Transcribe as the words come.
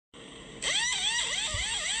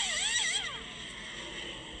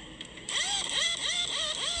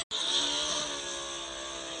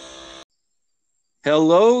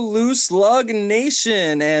Hello, Loose Lug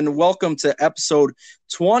Nation, and welcome to episode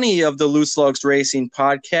 20 of the Loose Lugs Racing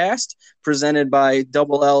podcast, presented by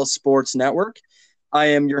Double L Sports Network. I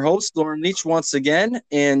am your host, Lauren Leach, once again,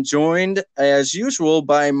 and joined, as usual,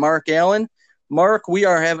 by Mark Allen. Mark, we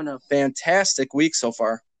are having a fantastic week so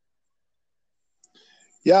far.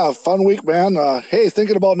 Yeah, fun week, man. Hey,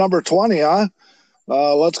 thinking about number 20, huh?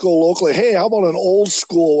 Let's go locally. Hey, how about an old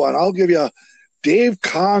school one? I'll give you Dave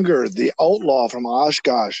Conger, the outlaw from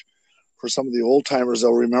Oshkosh. For some of the old timers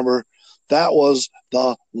they'll remember, that was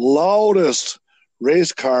the loudest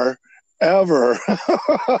race car ever.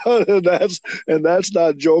 and that's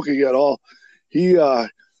not joking at all. He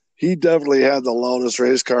definitely had the loudest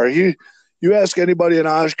race car. You ask anybody in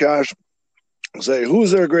Oshkosh, say who's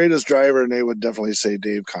their greatest driver, and they would definitely say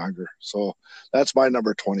Dave Conger. So that's my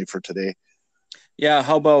number 20 for today. Yeah,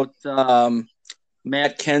 how about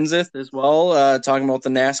Matt Kenseth as well, talking about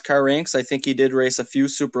the NASCAR ranks. I think he did race a few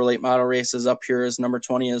super late model races up here as number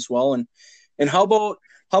 20 as well. And how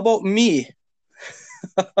about me?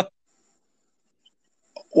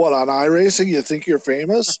 What, on iRacing? You think you're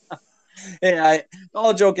famous? Hey,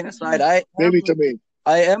 all joking aside, I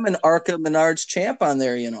am an ARCA Menards champ on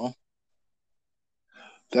there, you know.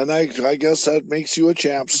 Then I guess that makes you a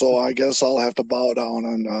champ. So I guess I'll have to bow down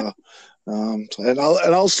and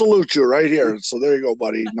I'll salute you right here. So there you go,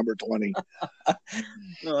 buddy. Number 20.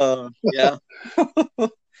 Yeah.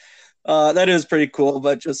 That is pretty cool,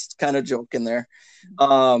 but just kind of joking there.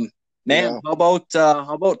 Man, yeah.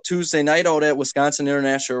 How about Tuesday night out at Wisconsin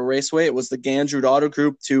International Raceway? It was the Gandrud Auto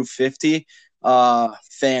Group 250.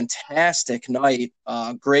 Fantastic night.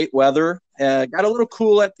 Great weather. Got a little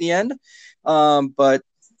cool at the end, but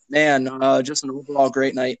man, just an overall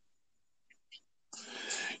great night.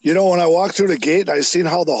 You know, when I walked through the gate and I seen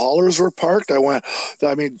how the haulers were parked,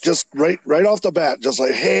 just right off the bat, just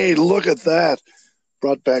like, hey, look at that.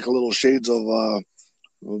 Brought back a little shades of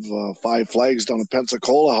Five Flags down in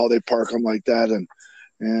Pensacola, how they park them like that.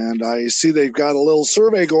 And I see they've got a little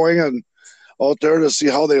survey going and out there to see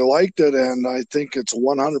how they liked it. And I think it's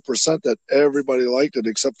 100% that everybody liked it,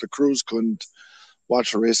 except the crews couldn't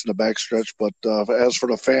watch the race in the backstretch. But as for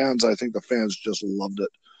the fans, I think the fans just loved it.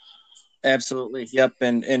 Absolutely. Yep.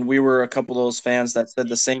 And we were a couple of those fans that said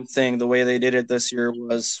the same thing. The way they did it this year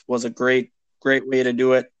was a great way to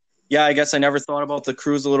do it. Yeah, I guess I never thought about the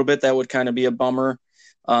crews a little bit. That would kind of be a bummer.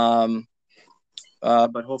 But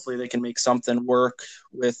hopefully they can make something work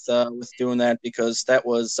with doing that, because that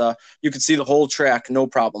was you could see the whole track, no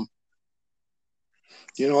problem.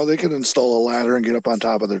 You know, they can install a ladder and get up on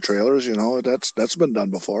top of their trailers. You know, that's been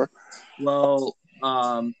done before. Well,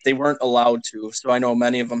 they weren't allowed to. So I know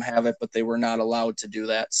many of them have it, but they were not allowed to do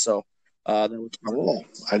that. So I did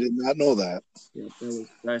not know that. Yeah,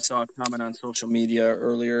 I saw a comment on social media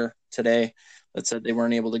earlier today that said they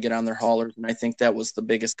weren't able to get on their haulers, and I think that was the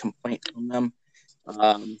biggest complaint from them.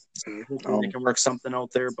 So hopefully they can work something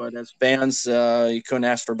out there. But as fans, you couldn't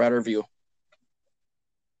ask for a better view.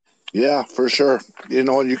 Yeah, for sure. You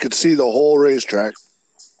know, and you could see the whole racetrack.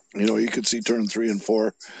 You know, you could see turn 3 and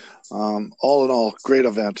 4. All in all, great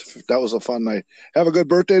event. That was a fun night. Have a good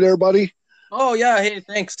birthday there, buddy. Oh yeah, hey,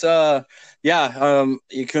 thanks. You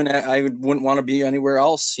couldn't. I wouldn't want to be anywhere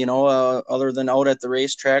else, you know, other than out at the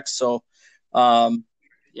racetrack. So,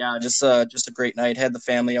 just a great night. Had the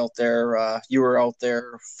family out there. You were out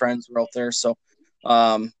there. Friends were out there. So,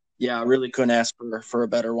 I really couldn't ask for a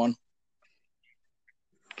better one.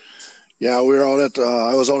 Yeah, we were out at.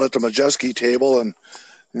 I was out at the Majeski table, and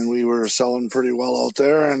we were selling pretty well out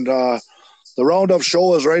there. And the Roundup show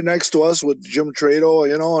was right next to us with Jim Trado,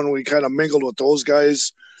 you know, and we kind of mingled with those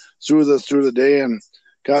guys through the day and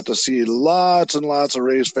got to see lots and lots of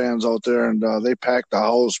race fans out there, and they packed the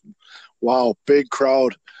house. Wow, big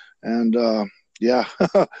crowd. And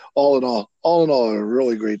all in all, a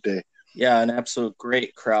really great day. Yeah, an absolute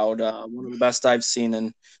great crowd. One of the best I've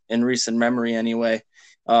seen in recent memory anyway.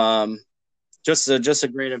 Just a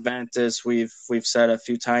great event, as we've said a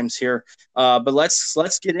few times here. But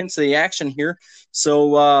let's get into the action here.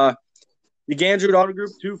 So the Gandrud Auto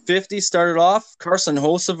Group 250 started off. Carson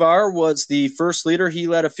Hocevar was the first leader. He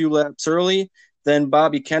led a few laps early. Then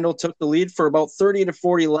Bobby Kendall took the lead for about 30 to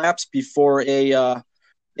 40 laps before a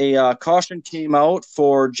caution came out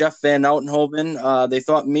for Jeff Van Outenhoven. They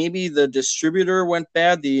thought maybe the distributor went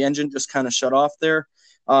bad. The engine just kind of shut off there.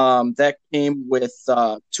 That came with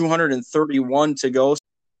 231 to go.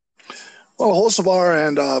 Well, Hocevar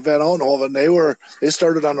and Van Outenhoven, they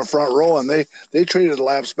started on the front row, and they traded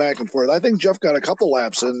laps back and forth. I think Jeff got a couple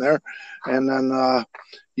laps in there, and then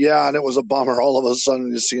and it was a bummer. All of a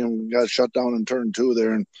sudden, you see him got shut down in turn 2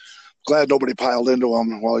 there, and glad nobody piled into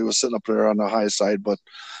him while he was sitting up there on the high side. But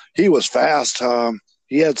he was fast.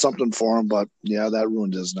 He had something for him, but yeah, that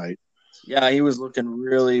ruined his night. Yeah, he was looking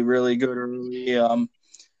really, really good early.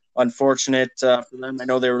 Unfortunate for them. I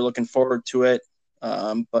know they were looking forward to it,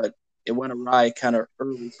 but it went awry kind of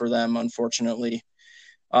early for them, unfortunately.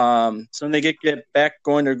 So when they get back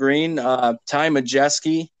going to green, Ty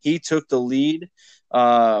Majeski, he took the lead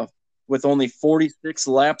with only 46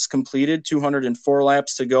 laps completed, 204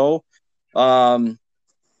 laps to go.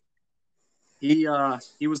 He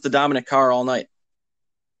was the dominant car all night.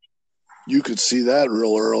 You could see that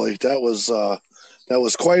real early. That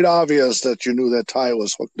was quite obvious that you knew that Ty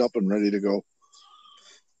was hooked up and ready to go.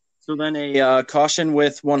 So then a caution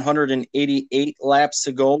with 188 laps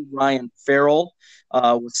to go. Ryan Farrell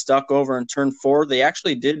was stuck over in turn 4. They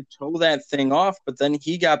actually did tow that thing off, but then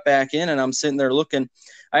he got back in, and I'm sitting there looking.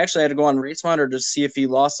 I actually had to go on Race Monitor to see if he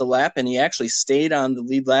lost a lap, and he actually stayed on the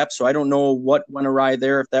lead lap, so I don't know what went awry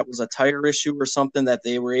there, if that was a tire issue or something that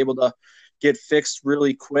they were able to get fixed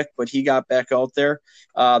really quick, but he got back out there.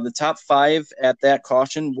 The top 5 at that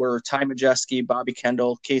caution were Ty Majeski, Bobby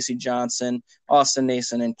Kendall, Casey Johnson, Austin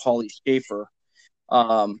Nason, and Paulie Schaefer.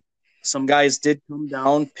 Some guys did come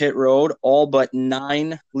down pit road, all but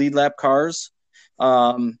 9 lead lap cars.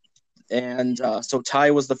 So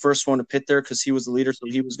Ty was the first one to pit there because he was the leader, so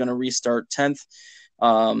he was going to restart 10th.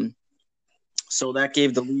 So that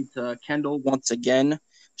gave the lead to Kendall once again.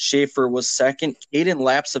 Schaefer was second, Caden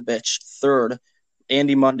Lapsevich third,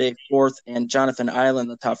 Andy Monday fourth, and Jonathan Island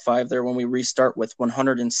the top 5 there when we restart with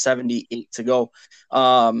 178 to go.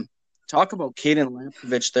 Talk about Caden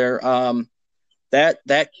Lapsevich there.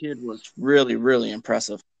 That kid was really, really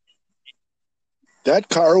impressive. That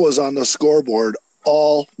car was on the scoreboard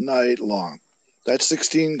all night long. That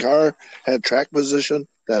 16 car had track position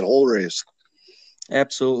that whole race.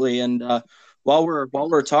 Absolutely, and while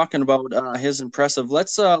we're talking about his impressive,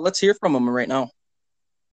 let's hear from him right now.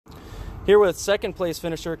 Here with second place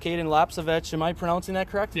finisher Caden Lapsevich. Am I pronouncing that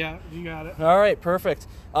correct? Yeah, you got it. All right, perfect.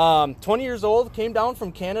 20 years old, came down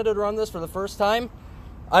from Canada to run this for the first time.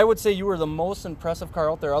 I would say you were the most impressive car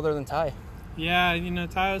out there other than Ty. Yeah,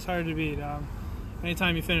 Ty was hard to beat.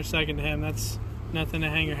 Anytime you finish second to him, that's nothing to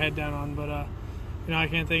hang your head down on. But, I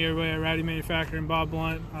can't thank everybody at Rowdy Manufacturing, Bob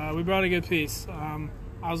Blunt. We brought a good piece.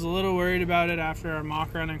 I was a little worried about it after our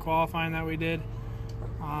mock run and qualifying that we did.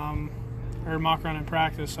 Or mock run in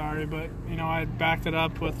practice, sorry. But, I backed it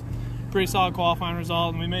up with a pretty solid qualifying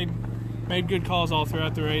result. And we made good calls all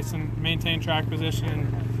throughout the race and maintained track position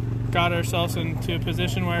and got ourselves into a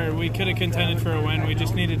position where we could have contended for a win. We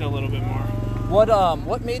just needed a little bit more.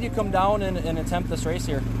 What made you come down and attempt this race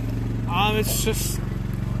here? It's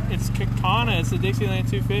Kaukauna. It's the Dixieland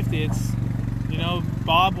 250. It's,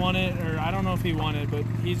 Bob won it, or I don't know if he won it, but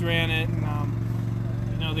he's ran it. And,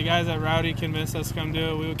 the guys at Rowdy convinced us to come do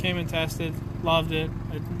it. We came and tested, loved it.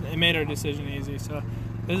 It made our decision easy. So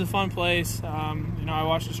this is a fun place. I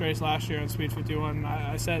watched this race last year on Speed 51.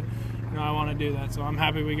 I said, I want to do that. So I'm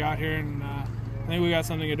happy we got here, and I think we got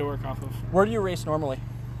something good to work off of. Where do you race normally?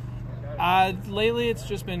 Lately, it's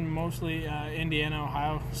just been mostly Indiana,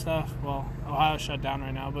 Ohio stuff. Well, Ohio's shut down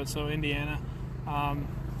right now, but so Indiana.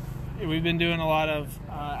 We've been doing a lot of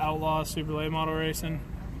Outlaw Super Late Model racing.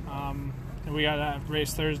 And we got a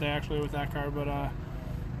race Thursday, actually, with that car. But,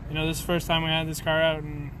 this is the first time we had this car out,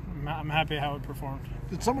 and I'm happy how it performed.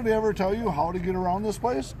 Did somebody ever tell you how to get around this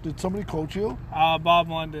place? Did somebody coach you? Bob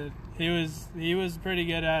Lund did. He was pretty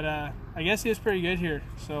good at, I guess he was pretty good here.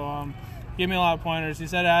 So, he gave me a lot of pointers. He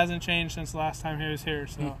said it hasn't changed since the last time he was here,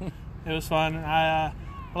 so it was fun. I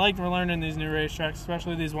like learning these new racetracks,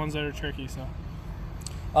 especially these ones that are tricky. So,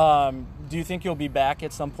 do you think you'll be back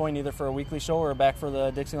at some point, either for a weekly show or back for the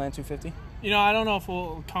Dixieland 250? I don't know if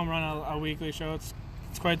we'll come run a weekly show. It's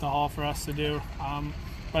quite the haul for us to do.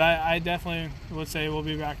 But I definitely would say we'll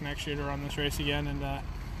be back next year to run this race again, and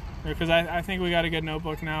because I think we got a good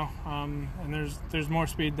notebook now, and there's more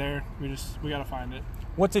speed there. We got to find it.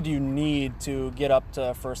 What did you need to get up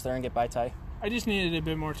to first there and get by Ty? I just needed a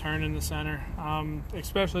bit more turn in the center,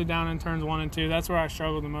 especially down in turns 1 and 2. That's where I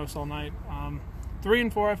struggled the most all night. 3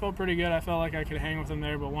 and 4, I felt pretty good. I felt like I could hang with him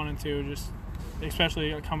there, but 1 and 2, just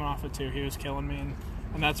especially coming off of 2, he was killing me,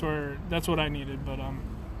 and that's what I needed. But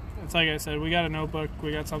it's like I said, we got a notebook,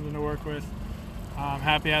 we got something to work with. I'm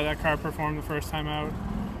happy how that car performed the first time out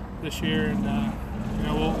this year, and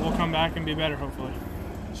we'll come back and be better, hopefully.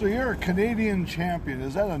 So you're a Canadian champion.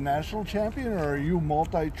 Is that a national champion, or are you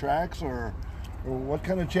multi-tracks, or what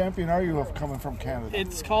kind of champion are you coming from Canada?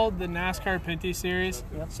 It's called the NASCAR Pinty Series.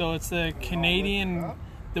 Yep. So it's the Canadian.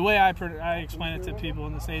 The way I explain it to people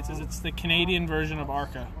in the States is it's the Canadian version of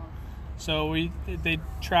ARCA. So they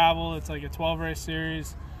travel. It's like a 12-race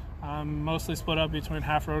series, mostly split up between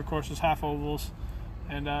half road courses, half ovals.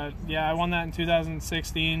 And, I won that in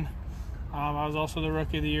 2016. I was also the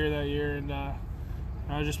Rookie of the Year that year, and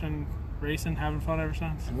I've just been racing, having fun ever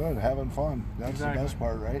since. Good, having fun. That's exactly the best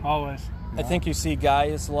part, right? Always. I think you see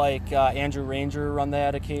guys like Andrew Ranger run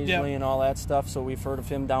that occasionally and all that stuff. So we've heard of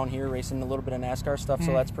him down here racing a little bit of NASCAR stuff.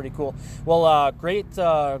 So that's pretty cool. Well, great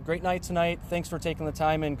night tonight. Thanks for taking the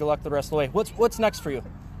time, and good luck the rest of the way. What's next for you?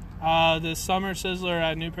 The Summer Sizzler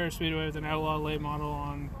at New Paris Speedway with an Outlaw late model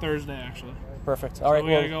on Thursday, actually. Perfect. All right. So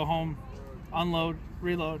we got to go home, unload,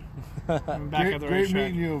 reload, and back at the racetrack.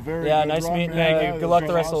 Great meeting you. Very nice run, meeting man. you. Good luck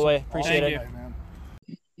the rest of the way. Appreciate it.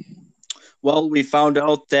 Well, we found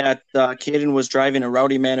out that Caden was driving a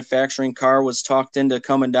Rowdy Manufacturing car, was talked into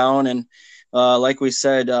coming down, and like we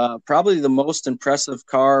said, probably the most impressive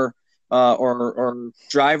car or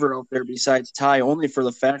driver out there besides Ty, only for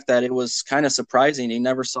the fact that it was kind of surprising. He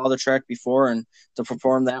never saw the track before, and to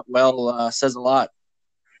perform that well says a lot.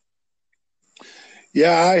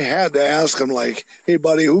 Yeah, I had to ask him, like, hey,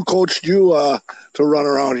 buddy, who coached you to run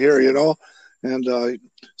around here, And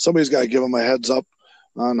somebody's got to give him a heads up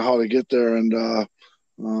on how to get there. And,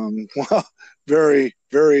 well, very,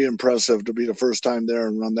 very impressive to be the first time there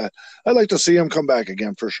and run that. I'd like to see him come back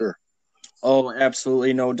again for sure. Oh,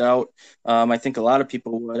 absolutely, no doubt. I think a lot of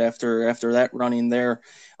people would after that running there.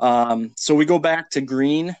 So we go back to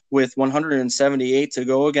green with 178 to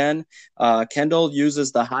go again. Kendall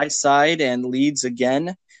uses the high side and leads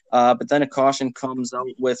again, but then a caution comes out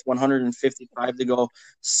with 155 to go.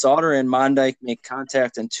 Sauter and Mondyke make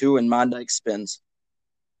contact in two, and Mondyke spins.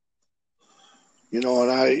 And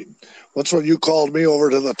once when you called me over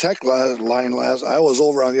to the tech line last, I was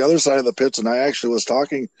over on the other side of the pits, and I actually was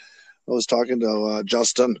talking to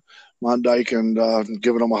Justin Mondyke and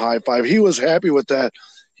giving him a high five. He was happy with that.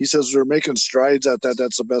 He says they're making strides at that.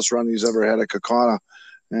 That's the best run he's ever had at Kaukauna.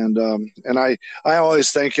 And I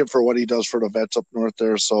always thank him for what he does for the vets up north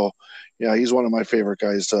there. So, yeah, he's one of my favorite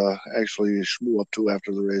guys to actually schmoo up to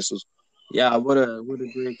after the races. Yeah, what a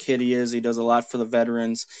great kid he is. He does a lot for the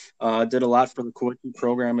veterans, did a lot for the Quickie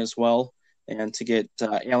program as well, and to get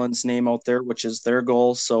Allen's name out there, which is their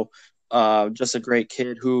goal. So just a great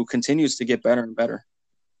kid who continues to get better and better.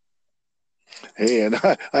 Hey, and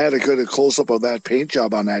I had a good close-up of that paint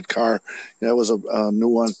job on that car. That was a new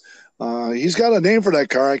one. He's got a name for that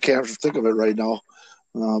car. I can't think of it right now.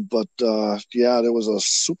 But there was a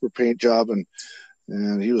super paint job, and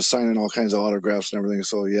he was signing all kinds of autographs and everything.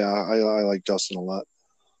 So, yeah, I like Justin a lot.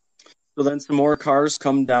 So then some more cars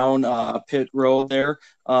come down pit row there,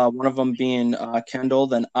 one of them being Kendall,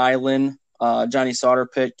 then Island, Johnny Sauter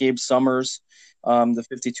pit, Gabe Summers, the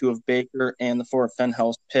 52 of Baker, and the 4 of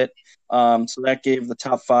Fenhouse pit. So that gave the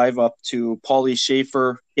top 5 up to Paulie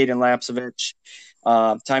Schaefer, Caden Lapsevich,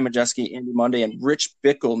 Ty Majeski, Andy Monday, and Rich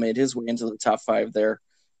Bickle made his way into the top 5 there.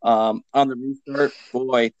 On the restart,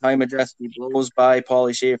 boy, Ty Majeski blows by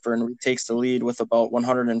Paulie Schaefer and retakes the lead with about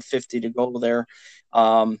 150 to go there.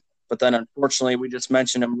 But then, unfortunately, we just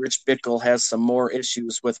mentioned him. Rich Bickle has some more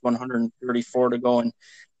issues with 134 to go, and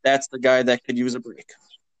that's the guy that could use a break.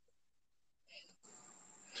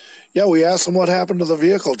 Yeah, we asked him what happened to the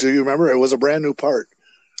vehicle. Do you remember? It was a brand new part.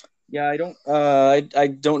 Yeah, I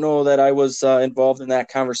don't know that I was involved in that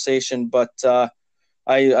conversation, but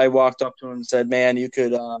I walked up to him and said, "Man, you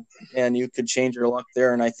could change your luck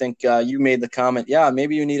there." And I think you made the comment, "Yeah,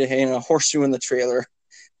 maybe you need to hang a horseshoe in the trailer."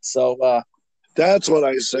 So that's what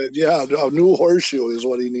I said. Yeah, a new horseshoe is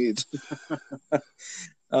what he needs.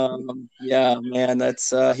 Yeah, man,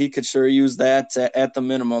 that's he could sure use that at the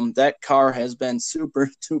minimum. That car has been super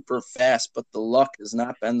fast, but the luck has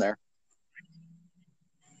not been there.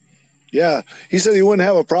 Yeah, he said he wouldn't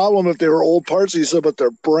have a problem if they were old parts. He said, but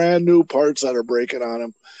they're brand new parts that are breaking on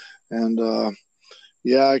him. And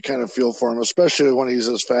yeah, I kind of feel for him, especially when he's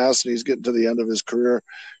as fast and he's getting to the end of his career.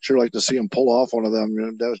 Sure like to see him pull off one of them.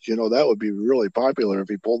 That would be really popular if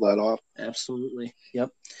he pulled that off. Absolutely. Yep.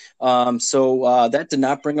 So that did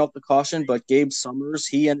not bring out the caution, but Gabe Summers,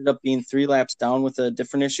 he ended up being 3 laps down with a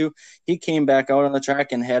different issue. He came back out on the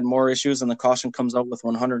track and had more issues, and the caution comes out with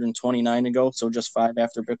 129 to go, so just 5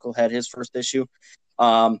 after Bickle had his first issue.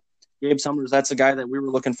 Gabe Summers, that's a guy that we were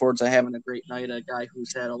looking forward to having a great night, a guy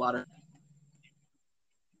who's had a lot of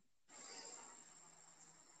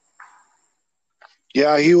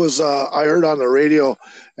Yeah, he was. I heard on the radio,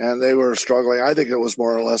 and they were struggling. I think it was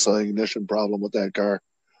more or less an ignition problem with that car.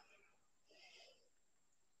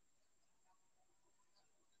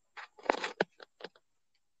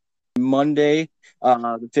 Monday,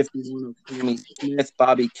 the 51 of Tommy Smith,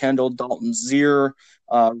 Bobby Kendall, Dalton Zier,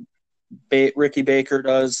 Ricky Baker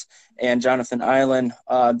does and Jonathan Island,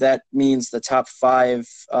 that means the top 5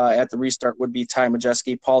 at the restart would be Ty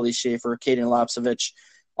Majeski, Paulie Schaefer, Kaden Lopsovich,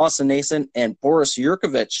 Austin Nason, and Boris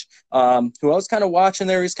Yurkovich, who I was kind of watching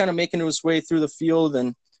there. He's kind of making his way through the field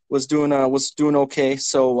and was doing okay.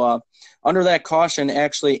 So under that caution,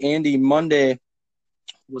 actually, Andy Monday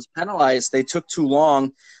was penalized. They took too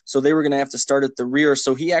long, so they were going to have to start at the rear.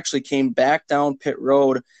 So he actually came back down pit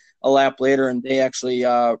road a lap later, and they actually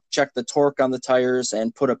checked the torque on the tires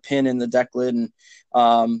and put a pin in the deck lid. And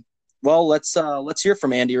well, let's hear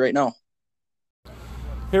from Andy right now.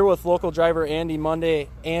 Here with local driver Andy Monday.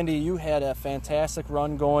 Andy, you had a fantastic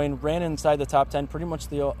run going, ran inside the top 10 pretty much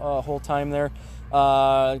the whole time there.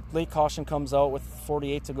 Late caution comes out with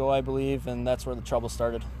 48 to go, I believe, and that's where the trouble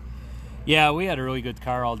started. Yeah, we had a really good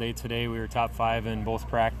car all day today. We were top 5 in both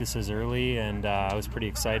practices early, and I was pretty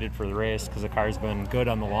excited for the race because the car's been good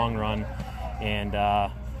on the long run. And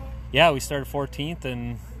yeah, we started 14th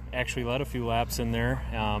and actually led a few laps in there.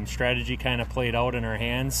 Strategy kind of played out in our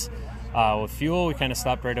hands. With fuel, we kind of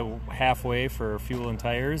stopped right at halfway for fuel and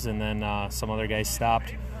tires, and then some other guys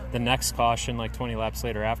stopped the next caution like 20 laps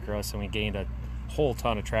later after us, and we gained a whole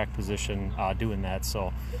ton of track position doing that.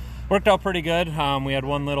 So worked out pretty good. We had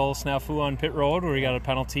one little snafu on pit road where we got a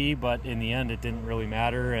penalty, but in the end it didn't really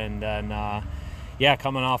matter. And then, yeah,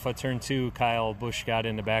 coming off of turn 2, Kyle Busch got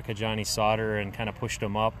in the back of Johnny Sauter and kind of pushed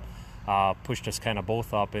him up, pushed us kind of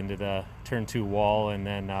both up into the turn 2 wall, and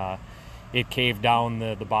then it caved down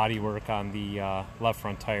the bodywork on the left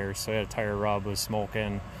front tire. So it had a tire rub, was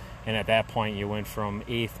smoking, and at that point you went from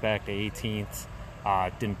 8th back to 18th.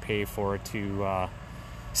 Didn't pay for it to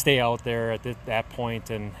stay out there at that point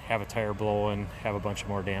and have a tire blow and have a bunch of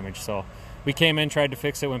more damage. So we came in, tried to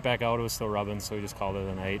fix it, went back out. It was still rubbing, so we just called it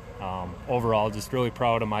a night. Overall, just really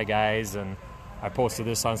proud of my guys, and I posted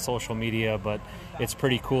this on social media, but it's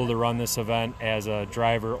pretty cool to run this event as a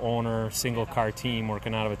driver, owner, single-car team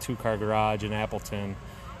working out of a 2-car garage in Appleton,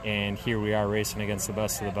 and here we are racing against the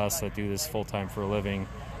best of the best that do this full-time for a living.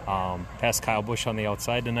 Passed Kyle Busch on the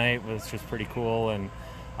outside tonight, which was pretty cool, and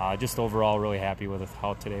just overall really happy with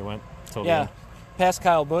how today went. Yeah, passed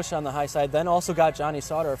Kyle Busch on the high side, then also got Johnny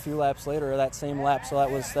Sauter a few laps later, that same lap, so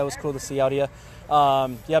that was cool to see out of you.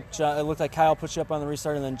 Yep, it looked like Kyle put you up on the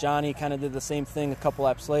restart, and then Johnny kind of did the same thing a couple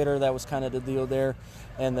laps later. That was kind of the deal there.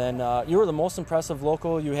 And then you were the most impressive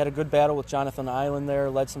local. You had a good battle with Jonathan Island there,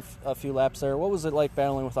 led a few laps there. What was it like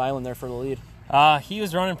battling with Island there for the lead? He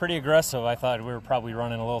was running pretty aggressive. I thought we were probably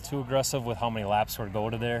running a little too aggressive with how many laps were to go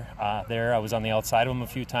to there. I was on the outside of him a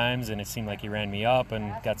few times, and it seemed like he ran me up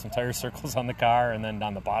and got some tire circles on the car. And then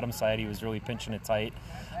on the bottom side, he was really pinching it tight.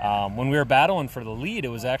 When we were battling for the lead, it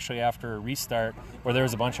was actually after a restart where there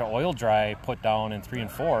was a bunch of oil dry put down in 3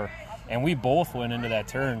 and 4, and we both went into that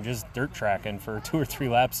turn just dirt tracking for 2 or 3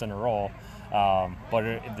 laps in a row.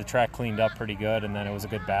 But the track cleaned up pretty good, and then it was a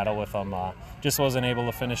good battle with them. Just wasn't able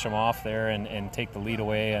to finish him off there and take the lead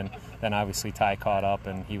away, and then obviously Ty caught up,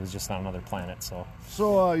 and he was just on another planet.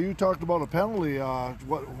 So you talked about a penalty.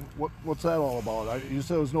 What's that all about? You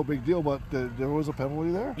said it was no big deal, but there was a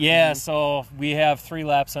penalty there? Yeah, so we have 3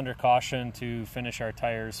 laps under caution to finish our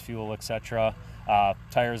tires, fuel, etc.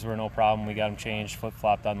 Tires were no problem. We got them changed,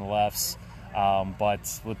 flip-flopped on the lefts.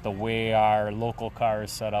 But with the way our local car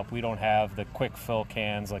is set up, we don't have the quick fill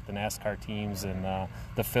cans like the NASCAR teams and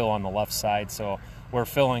the fill on the left side. So we're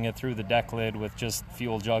filling it through the deck lid with just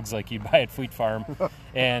fuel jugs like you buy at Fleet Farm.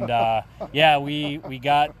 And yeah, we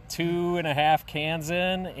got 2.5 cans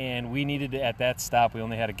in, and we needed to, at that stop, we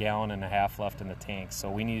only had 1.5 gallons left in the tank.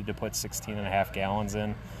 So we needed to put 16.5 gallons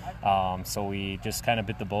in. So we just kind of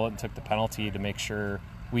bit the bullet and took the penalty to make sure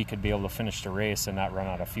we could be able to finish the race and not run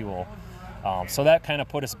out of fuel. So that kind of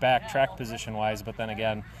put us back track position-wise, but then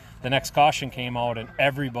again, the next caution came out and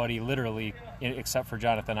everybody literally, except for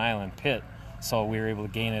Jonathan Island, pit. So we were able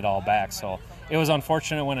to gain it all back. So it was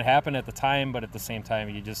unfortunate when it happened at the time, but at the same time,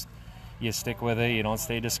 you stick with it. You don't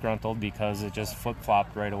stay disgruntled because it just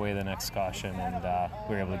flip-flopped right away the next caution, and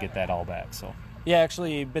we were able to get that all back. So. Yeah,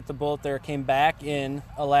 actually you bit the bullet there, came back in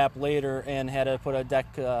a lap later and had to put a deck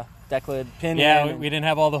lid pin in. Yeah, we didn't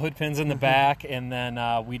have all the hood pins in the back, and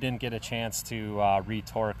then we didn't get a chance to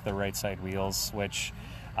re-torque the right side wheels, which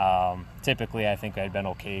typically I think I'd been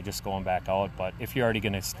okay just going back out. But if you're already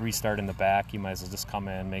going to restart in the back, you might as well just come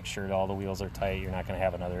in, make sure that all the wheels are tight. You're not going to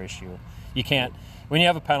have another issue. You can't, when you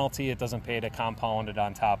have a penalty, it doesn't pay to compound it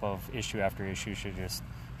on top of issue after issue. You should just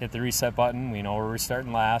hit the reset button. We know we're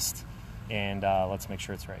restarting last, and let's make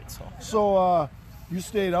sure it's right. So you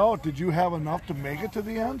stayed out. Did you have enough to make it to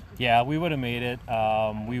the end? Yeah, we would have made it.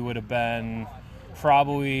 We would have been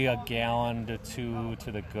probably 1 gallon to 2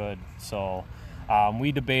 to the good. So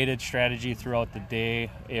We debated strategy throughout the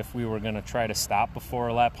day if we were going to try to stop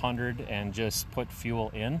before lap 100 and just put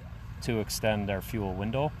fuel in to extend our fuel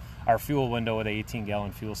window. Our fuel window with an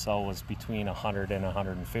 18-gallon fuel cell was between 100 and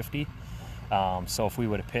 150. So if we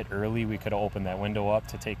would have pit early, we could have opened that window up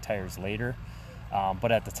to take tires later.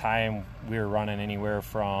 But at the time, we were running anywhere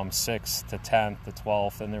from 6th to 10th to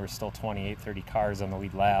 12th, and there were still 28, 30 cars on the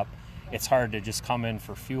lead lap. It's hard to just come in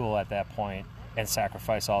for fuel at that point and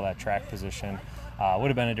sacrifice all that track position. Would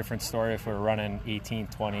have been a different story if we were running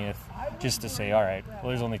 18th, 20th, just to say, all right, well,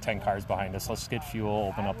 there's only 10 cars behind us. Let's get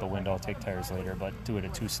fuel, open up the window, take tires later, but do it a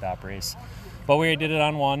two-stop race. But we did it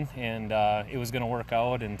on one, and it was going to work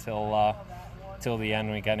out until the end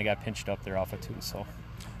when we kind of got pinched up there off of two. So.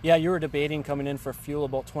 Yeah, you were debating coming in for fuel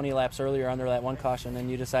about 20 laps earlier under that one caution, and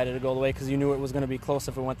you decided to go the way because you knew it was going to be close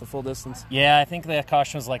if it went the full distance. Yeah, I think that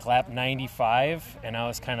caution was like lap 95, and I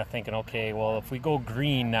was kind of thinking, okay, well, if we go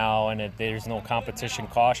green now and there's no competition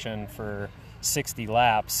caution for 60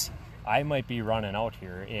 laps, I might be running out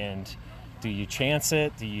here. And do you chance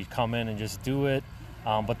it? Do you come in and just do it?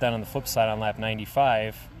 But then on the flip side, on lap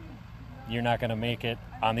 95, you're not going to make it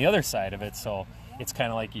on the other side of it. So it's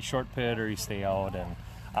kind of like you short pit or you stay out. And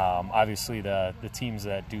obviously the teams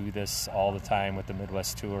that do this all the time with the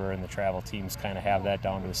Midwest Tour and the travel teams kind of have that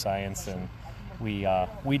down to a science. And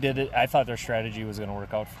we did it. I thought their strategy was going to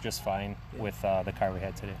work out just fine with the car we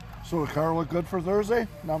had today. So the car looked good for Thursday?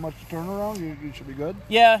 Not much turnaround? You should be good?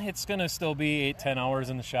 Yeah, it's going to still be 8-10 hours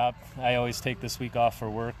in the shop. I always take this week off for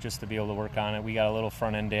work just to be able to work on it. We got a little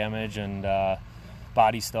front-end damage and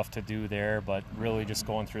body stuff to do there, but really just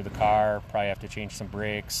going through the car. Probably have to change some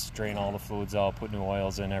brakes, drain all the fluids out, put new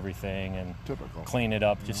oils in everything, and clean it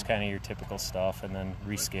up, just kind of your typical stuff, and then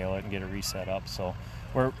rescale it and get it reset up. So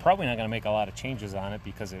we're probably not going to make a lot of changes on it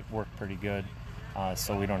because it worked pretty good.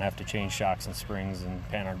 So we don't have to change shocks and springs and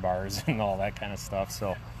panhard bars and all that kind of stuff.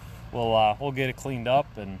 So we'll get it cleaned up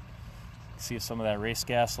and see if some of that race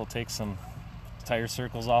gas will take some tire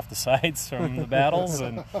circles off the sides from the battles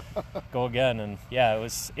and go again. And yeah, it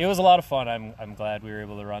was a lot of fun. I'm glad we were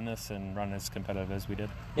able to run this and run as competitive as we did.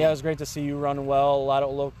 Yeah, it was great to see you run well. A lot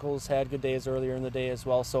of locals had good days earlier in the day as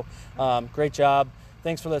well. So great job.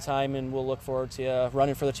 Thanks for the time, and we'll look forward to you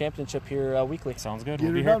running for the championship here weekly. Sounds good. Get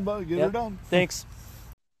We'll her be done, here. buddy. Get her done. Thanks.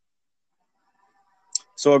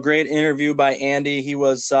 So a great interview by Andy. He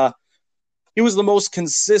was the most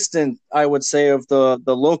consistent, I would say, of the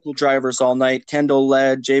local drivers all night. Kendall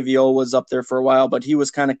led, JVO was up there for a while, but he was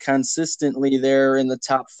kind of consistently there in the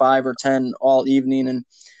top 5 or 10 all evening.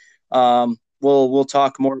 And we'll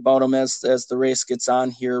talk more about him as the race gets on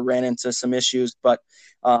here. Ran into some issues, but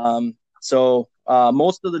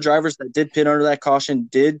most of the drivers that did pit under that caution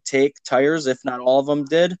did take tires, if not all of them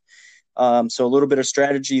did. So a little bit of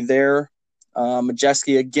strategy there.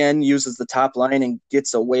 Majeski again uses the top line and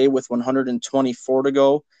gets away with 124 to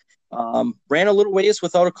go. Ran a little ways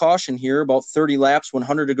without a caution here, about 30 laps,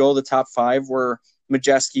 100 to go. The top 5 were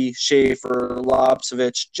Majeski, Schaefer,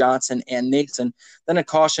 Lobsovich, Johnson, and Nason. Then a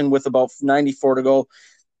caution with about 94 to go.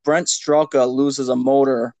 Brent Strelka loses a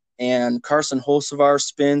motor, and Carson Hocevar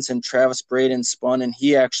spins, and Travis Braden spun, and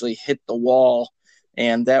he actually hit the wall,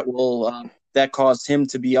 and that caused him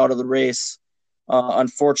to be out of the race.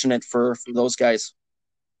 Unfortunate for those guys.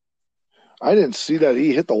 I didn't see that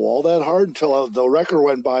he hit the wall that hard until the wrecker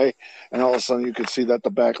went by, and all of a sudden you could see that the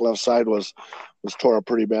back left side was tore up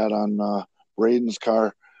pretty bad on Braden's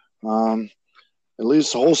car. At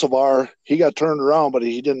least Hocevar, he got turned around, but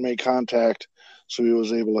he didn't make contact, so he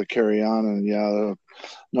was able to carry on. And yeah,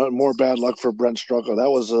 more bad luck for Brent Strelka.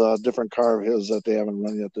 That was a different car of his that they haven't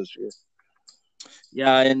run yet this year.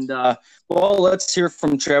 Yeah, and let's hear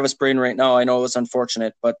from Travis Braden right now. I know it was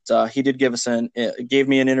unfortunate, but he did gave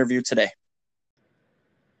me an interview today.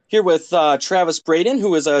 Here with Travis Braden,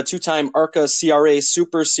 who is a 2-time ARCA CRA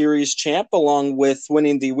Super Series champ, along with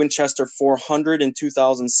winning the Winchester 400 in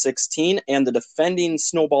 2016 and the defending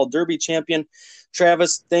Snowball Derby champion.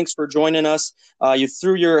 Travis, thanks for joining us. You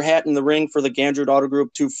threw your hat in the ring for the Gandrud Auto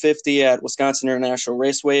Group 250 at Wisconsin International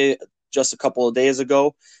Raceway just a couple of days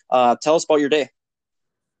ago. Tell us about your day.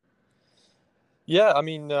 Yeah, I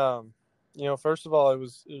mean, first of all, it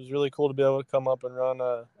was really cool to be able to come up and run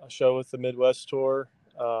a show with the Midwest Tour.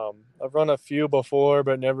 I've run a few before,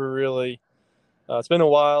 but never really. It's been a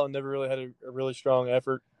while and never really had a really strong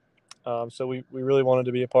effort. So we really wanted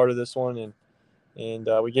to be a part of this one, and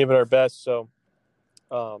we gave it our best. So,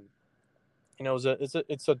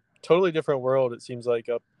 it's a totally different world. It seems like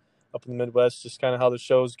up in the Midwest, just kind of how the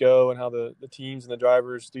shows go and how the teams and the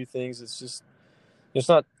drivers do things. It's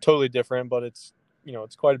not totally different, but it's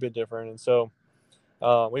quite a bit different. And so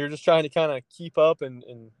we were just trying to kind of keep up and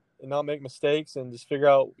not make mistakes and just figure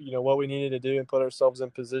out, what we needed to do and put ourselves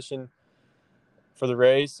in position for the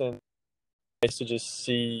race. And nice to just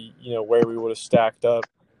see, where we would have stacked up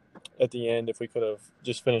at the end if we could have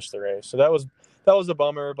just finished the race. So that was a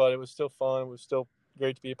bummer, but it was still fun. It was still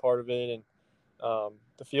great to be a part of it. And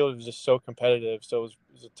the field was just so competitive. So it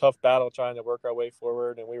was a tough battle trying to work our way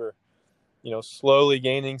forward. And we were, slowly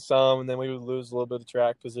gaining some, and then we would lose a little bit of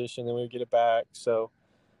track position, then we would get it back. So,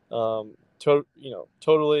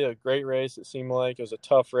 totally a great race. It seemed like it was a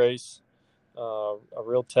tough race, a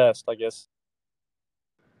real test, I guess.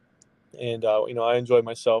 And, I enjoyed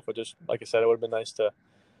myself, but just like I said, it would have been nice to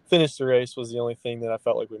finish the race was the only thing that I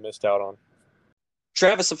felt like we missed out on.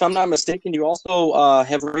 Travis, if I'm not mistaken, you also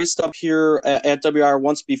have raced up here at WR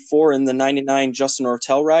once before in the 99 Justin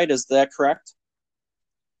Ortel ride. Is that correct?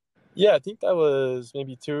 Yeah, I think that was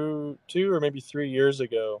maybe two or maybe 3 years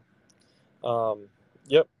ago.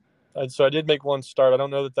 Yep. So I did make one start. I don't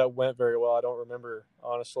know that went very well. I don't remember,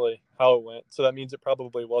 honestly, how it went. So that means it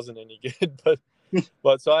probably wasn't any good.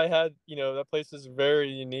 But so I had, that place is very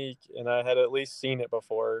unique, and I had at least seen it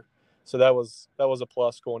before. So that was a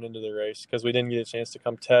plus going into the race because we didn't get a chance to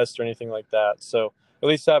come test or anything like that. So at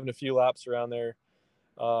least having a few laps around there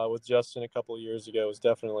with Justin a couple of years ago was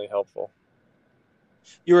definitely helpful.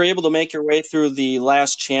 You were able to make your way through the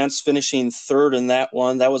last chance, finishing third in that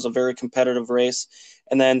one. That was a very competitive race.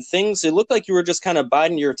 And then it looked like you were just kind of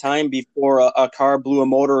biding your time before a car blew a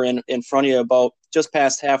motor in front of you about just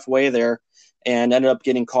past halfway there and ended up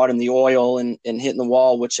getting caught in the oil and hitting the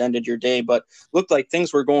wall, which ended your day. But looked like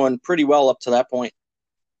things were going pretty well up to that point.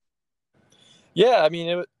 Yeah, I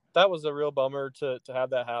mean, that was a real bummer to have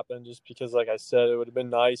that happen just because, like I said, it would have been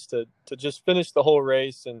nice to just finish the whole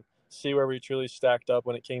race and see where we truly stacked up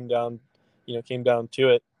when it came down to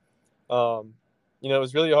it. It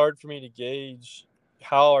was really hard for me to gauge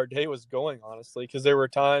how our day was going, honestly, because there were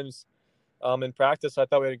times in practice I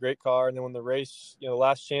thought we had a great car, and then when the race,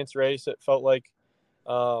 last chance race, it felt like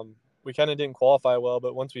we kind of didn't qualify well.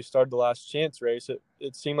 But once we started the last chance race,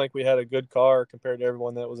 it seemed like we had a good car compared to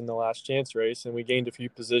everyone that was in the last chance race, and we gained a few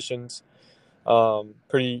positions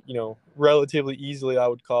pretty, relatively easily, I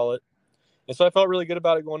would call it. And so I felt really good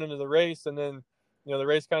about it going into the race. And then, the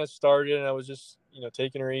race kind of started and I was just,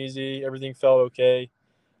 taking her easy. Everything felt okay.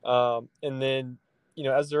 And then,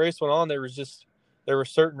 as the race went on, there were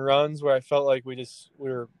certain runs where I felt like we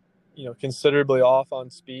were, considerably off on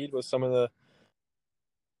speed with some of the,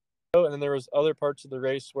 and then there was other parts of the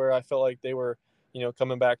race where I felt like they were,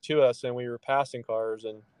 coming back to us and we were passing cars.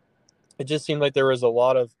 And it just seemed like there was a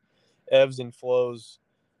lot of ebbs and flows,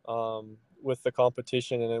 with the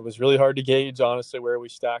competition, and it was really hard to gauge, honestly, where we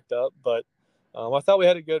stacked up. But I thought we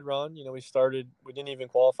had a good run. We didn't even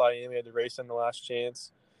qualify in. We had to race in the last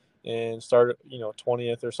chance and started,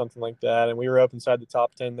 20th or something like that. And we were up inside the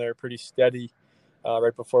top 10 there pretty steady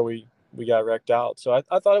right before we got wrecked out. So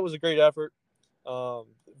I thought it was a great effort.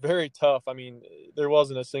 Very tough. I mean, there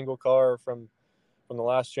wasn't a single car from the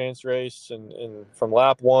last chance race and from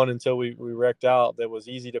lap one until we wrecked out that was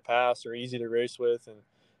easy to pass or easy to race with. And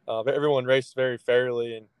everyone raced very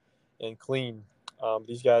fairly and clean.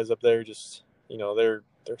 These guys up there just, they're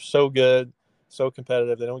so good, so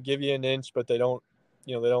competitive. They don't give you an inch, but they don't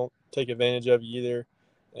take advantage of you either.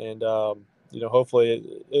 And, hopefully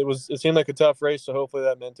it seemed like a tough race. So hopefully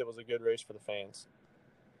that meant it was a good race for the fans.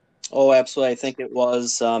 Oh, absolutely. I think it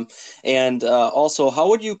was. And also, how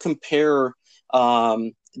would you compare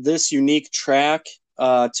this unique track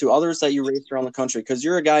to others that you raced around the country? Because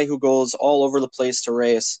you're a guy who goes all over the place to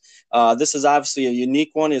race. This is obviously a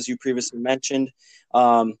unique one, as you previously mentioned.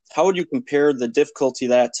 How would you compare the difficulty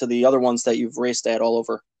to the other ones that you've raced at all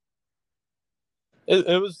over?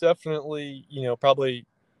 It was definitely, probably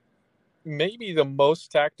maybe the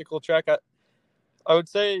most tactical track. I would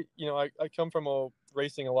say, I come from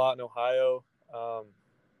racing a lot in Ohio.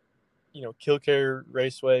 Killcare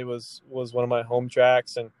Raceway was one of my home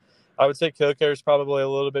tracks, and I would say Killcare is probably a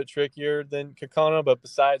little bit trickier than Kaukauna, but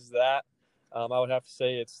besides that, I would have to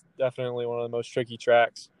say it's definitely one of the most tricky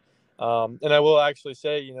tracks. And I will actually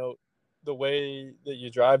say, the way that you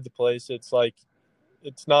drive the place,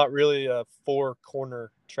 it's not really a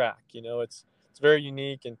 4-corner track. It's very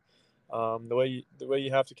unique, and the way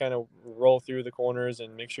you have to kind of roll through the corners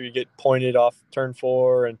and make sure you get pointed off turn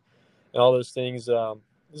 4 and all those things.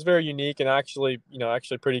 It's very unique and actually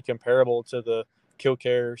pretty comparable to the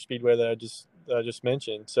Killcare Speedway that I just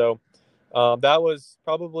mentioned. So that was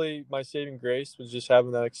probably my saving grace, was just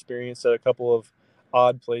having that experience at a couple of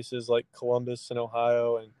odd places like Columbus in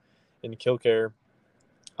Ohio and in Killcare.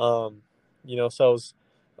 So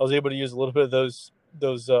I was able to use a little bit of those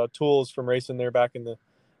tools from racing there back in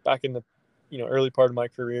the early part of my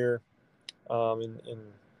career. And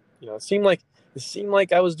it seemed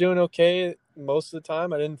like I was doing okay most of the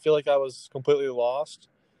time. I didn't feel like I was completely lost.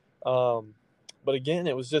 But again,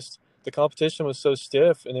 it was just the competition was so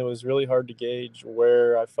stiff, and it was really hard to gauge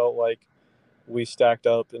where I felt like we stacked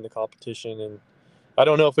up in the competition. And I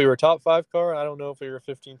don't know if we were a top 5 car. I don't know if we were a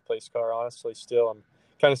 15th place car. Honestly, still, I'm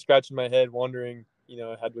kind of scratching my head wondering,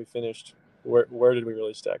 had we finished, where did we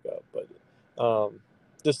really stack up? But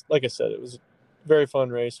just like I said, it was a very fun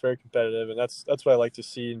race, very competitive, and that's what I like to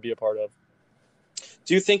see and be a part of.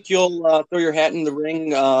 Do you think you'll throw your hat in the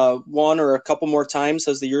ring one or a couple more times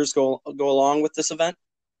as the years go along with this event?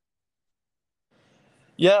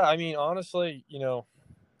 Yeah, I mean, honestly,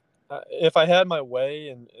 if I had my way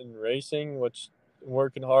in racing, which I'm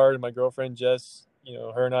working hard, and my girlfriend Jess,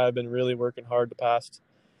 her and I have been really working hard the past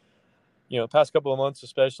couple of months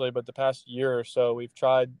especially, but the past year or so, we've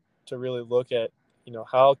tried to really look at,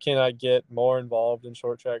 how can I get more involved in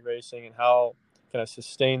short track racing, and how can I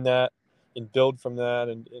sustain that and build from that,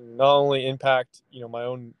 and not only impact, my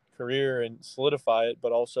own career and solidify it,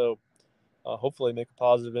 but also hopefully make a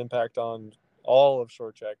positive impact on all of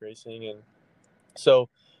short track racing. And so,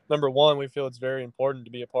 number one, we feel it's very important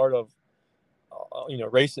to be a part of,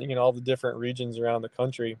 racing in all the different regions around the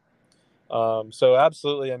country. So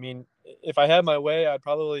absolutely. I mean, if I had my way, I'd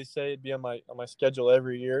probably say it'd be on my schedule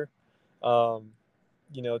every year.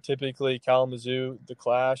 Typically Kalamazoo, the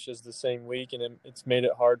Clash is the same week, and it's made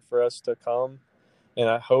it hard for us to come. And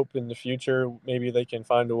I hope in the future, maybe they can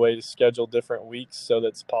find a way to schedule different weeks so that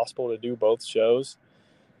it's possible to do both shows.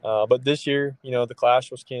 But this year, the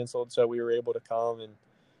Clash was canceled, so we were able to come.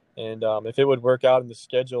 And if it would work out in the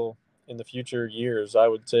schedule in the future years, I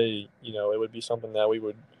would say, it would be something that we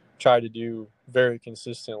would try to do very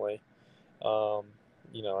consistently.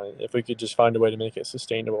 If we could just find a way to make it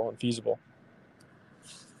sustainable and feasible.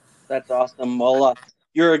 That's awesome. Well,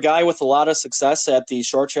 you're a guy with a lot of success at the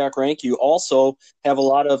short track rank. You also have a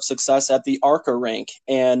lot of success at the ARCA rank,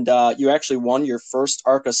 and you actually won your first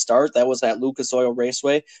ARCA start. That was at Lucas Oil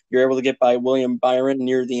Raceway. You're able to get by William Byron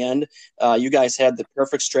near the end. You guys had the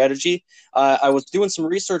perfect strategy. I was doing some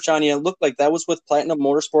research on you. It looked like that was with Platinum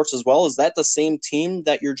Motorsports as well. Is that the same team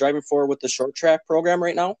that you're driving for with the short track program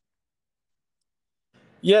right now?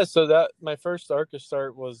 Yeah, so that my first ARCA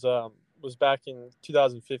start was back in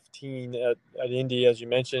 2015 at Indy, as you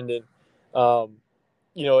mentioned. And,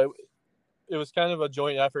 it was kind of a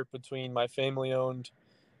joint effort between my family-owned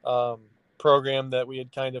program that we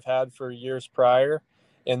had kind of had for years prior.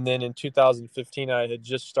 And then in 2015, I had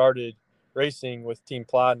just started racing with Team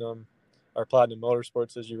Platinum, or Platinum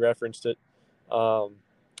Motorsports, as you referenced it,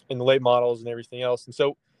 in the late models and everything else. And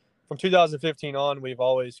so from 2015 on, we've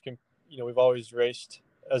always raced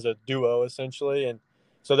as a duo, essentially. And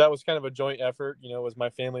so that was kind of a joint effort, it was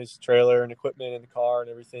my family's trailer and equipment and the car and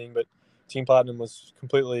everything, but Team Platinum was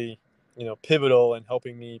completely, pivotal in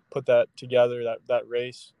helping me put that together, that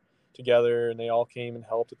race together. And they all came and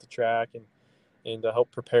helped at the track and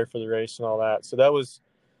helped prepare for the race and all that. So that was,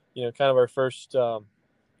 kind of our first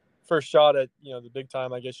shot at, the big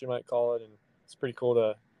time, I guess you might call it. And it's pretty cool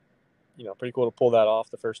to pull that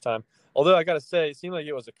off the first time. Although I got to say, it seemed like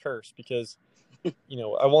it was a curse because,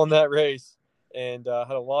 I won that race and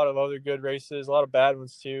had a lot of other good races, a lot of bad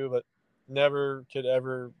ones too, but never could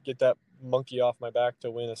ever get that monkey off my back to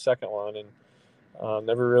win a second one, and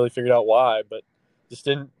never really figured out why, but just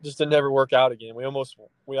didn't ever work out again. We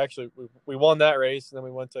won that race, and then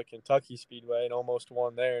we went to Kentucky Speedway and almost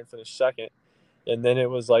won there and finished second. And then it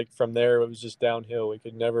was like from there it was just downhill. We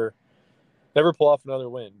could never pull off another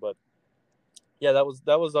win. But yeah, that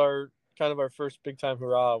was our kind of our first big time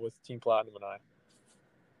hurrah with Team Platinum and I.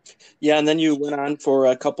 Yeah, and then you went on for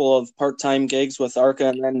a couple of part-time gigs with ARCA,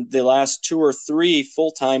 and then the last 2 or 3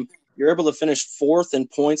 full-time. You're able to finish 4th in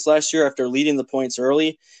points last year after leading the points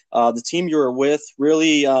early. The team you were with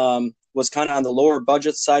really was kind of on the lower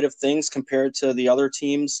budget side of things compared to the other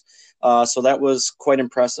teams, so that was quite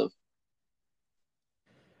impressive.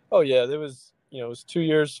 Oh yeah, there was it was 2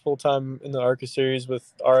 years full-time in the ARCA series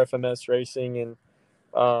with RFMS Racing, and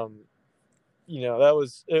that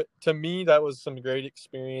was it. To me, that was some great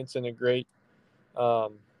experience and a great, I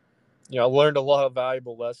learned a lot of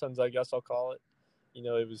valuable lessons, I guess I'll call it.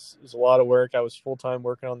 It was a lot of work. I was full-time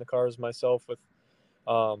working on the cars myself with,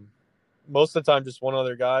 most of the time just one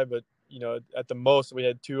other guy, but, at the most we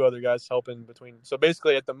had 2 other guys helping between. So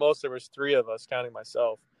basically at the most there was 3 of us counting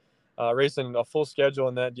myself, racing a full schedule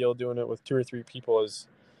in that deal, doing it with 2 or 3 people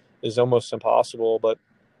is almost impossible. But,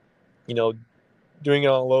 doing it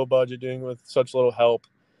on a low budget, doing it with such little help.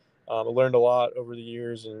 I learned a lot over the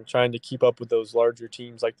years and trying to keep up with those larger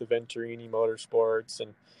teams like the Venturini Motorsports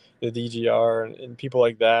and, the DGR and people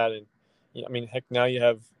like that. And I mean, heck, now you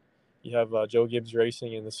have Joe Gibbs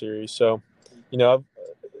Racing in the series. So,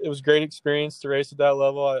 it was a great experience to race at that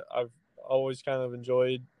level. I've always kind of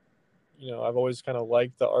enjoyed, I've always kind of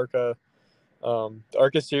liked the ARCA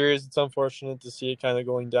series. It's unfortunate to see it kind of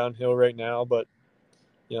going downhill right now, but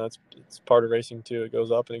it's part of racing too. It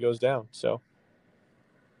goes up and it goes down. So.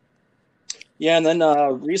 Yeah, and then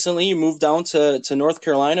recently you moved down to North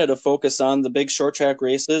Carolina to focus on the big short track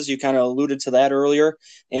races. You kind of alluded to that earlier,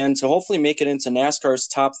 and to hopefully make it into NASCAR's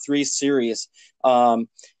top 3 series.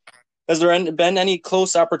 Has there been any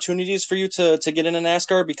close opportunities for you to get into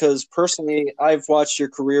NASCAR? Because personally, I've watched your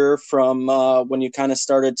career from when you kind of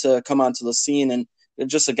started to come onto the scene, and you're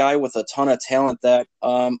just a guy with a ton of talent that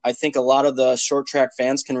I think a lot of the short track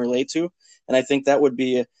fans can relate to, and I think that would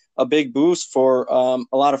be a big boost for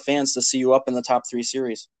a lot of fans to see you up in the top 3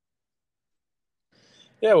 series.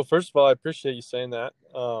 Yeah, well, first of all, I appreciate you saying that.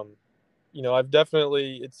 I've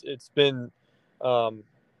definitely it's been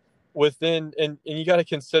within, and you got to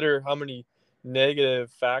consider how many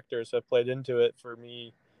negative factors have played into it for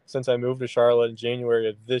me since I moved to Charlotte in January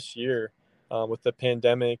of this year, with the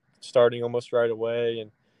pandemic starting almost right away,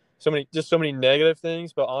 and so many negative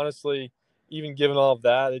things. But honestly, even given all of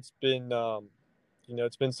that, it's been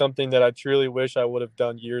it's been something that I truly wish I would have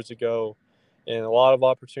done years ago, and a lot of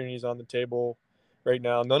opportunities on the table right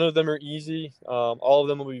now. None of them are easy. All of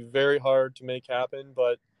them will be very hard to make happen,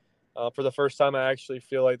 but for the first time, I actually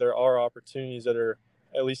feel like there are opportunities that are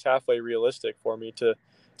at least halfway realistic for me to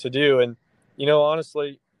do. And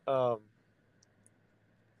honestly,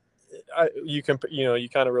 you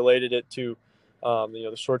kind of related it to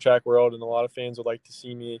the short track world, and a lot of fans would like to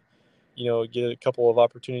see me get a couple of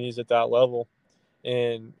opportunities at that level.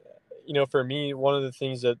 And for me, one of the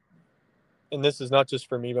things that, and this is not just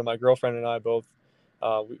for me, but my girlfriend and I both,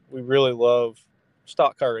 we really love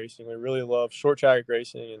stock car racing. We really love short track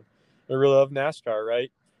racing, and we really love NASCAR,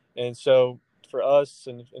 right? And so for us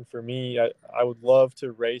and for me, I would love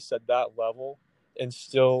to race at that level and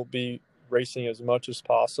still be racing as much as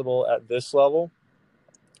possible at this level,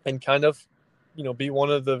 and kind of, be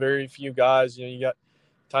one of the very few guys. You got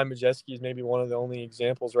Ty Majeski is maybe one of the only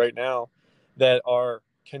examples right now that are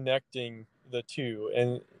connecting the two.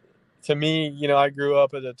 And to me, I grew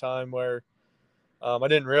up at a time where I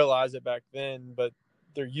didn't realize it back then, but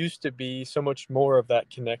there used to be so much more of that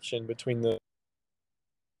connection between the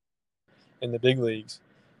and the big leagues.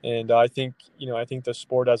 And I think the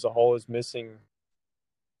sport as a whole is missing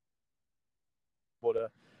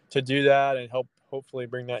to do that and hopefully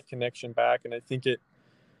bring that connection back. And I think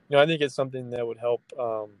it's something that would help,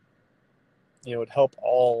 would help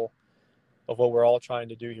all of what we're all trying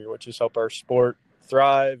to do here, which is help our sport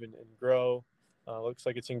thrive and grow. Looks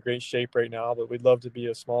like it's in great shape right now, but we'd love to be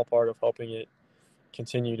a small part of helping it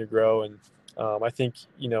continue to grow. And I think,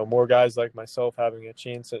 more guys like myself having a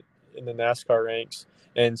chance in the NASCAR ranks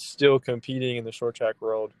and still competing in the short track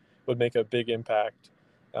world would make a big impact.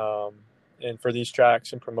 And for these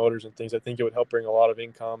tracks and promoters and things, I think it would help bring a lot of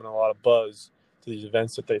income and a lot of buzz to these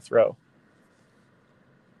events that they throw.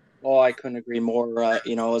 Oh, I couldn't agree more.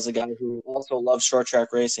 As a guy who also loves short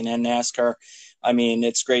track racing and NASCAR, I mean,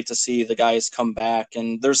 it's great to see the guys come back.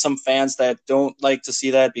 And there's some fans that don't like to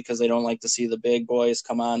see that because they don't like to see the big boys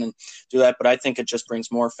come on and do that. But I think it just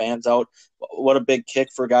brings more fans out. What a big kick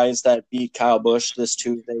for guys that beat Kyle Busch this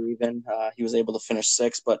Tuesday even. He was able to finish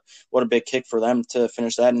 6th, but what a big kick for them to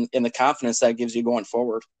finish that and the confidence that gives you going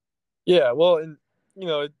forward. Yeah, well, and,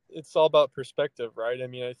 it's all about perspective, right? I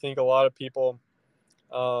mean, I think a lot of people –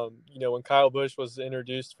 when Kyle Busch was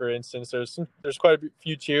introduced, for instance, there's quite a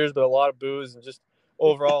few cheers, but a lot of boos and just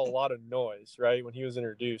overall a lot of noise, right, when he was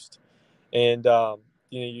introduced. And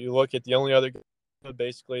you look at the only other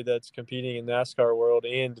basically that's competing in NASCAR world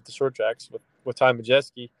and at the short tracks with Ty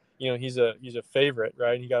Majeski. He's a favorite,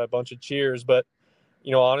 right? He got a bunch of cheers, but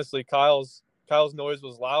honestly, Kyle's noise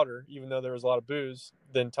was louder, even though there was a lot of boos,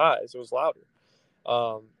 than Ty's. It was louder.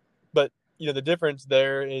 But the difference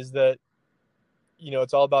there is that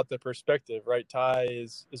it's all about the perspective, right? Ty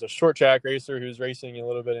is a short track racer who's racing a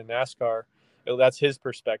little bit in NASCAR. That's his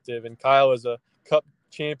perspective. And Kyle is a Cup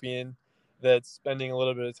champion that's spending a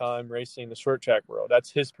little bit of time racing the short track world.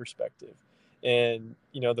 That's his perspective. And,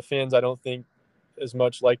 the fans, I don't think as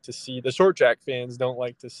much like to see, the short track fans don't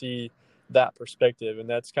like to see that perspective. And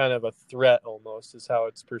that's kind of a threat almost is how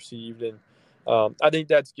it's perceived. And I think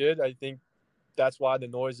that's good. I think that's why the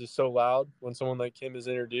noise is so loud when someone like him is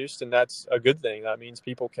introduced, and that's a good thing. That means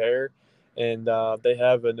people care, and they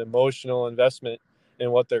have an emotional investment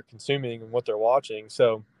in what they're consuming and what they're watching.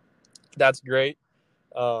 So that's great.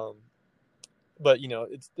 But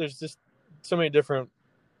there's just so many different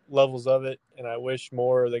levels of it, and I wish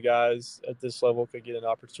more of the guys at this level could get an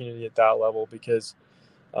opportunity at that level, because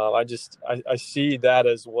I see that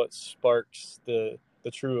as what sparks the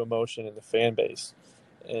true emotion in the fan base.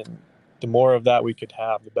 And the more of that we could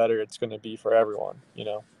have, the better it's going to be for everyone.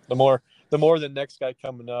 The more the next guy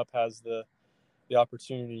coming up has the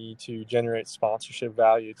opportunity to generate sponsorship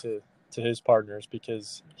value to his partners,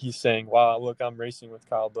 because he's saying, wow, look, I'm racing with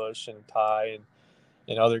Kyle Busch and Ty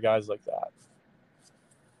and other guys like that.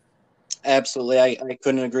 Absolutely. I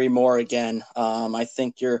couldn't agree more again. I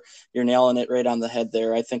think you're nailing it right on the head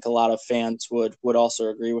there. I think a lot of fans would also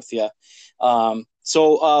agree with you.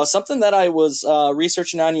 So something that I was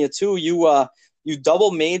researching on you too, you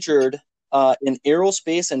double majored in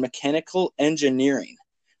aerospace and mechanical engineering.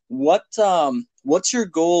 What's your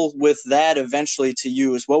goal with that eventually to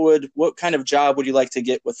use? What kind of job would you like to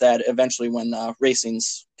get with that eventually when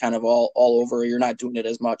racing's kind of all over, you're not doing it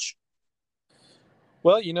as much?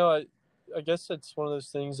 Well, I guess it's one of those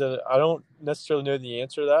things that I don't necessarily know the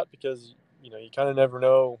answer to that, because, you kind of never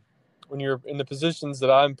know when you're in the positions that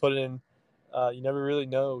I'm put in. You never really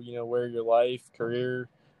know, where your life, career,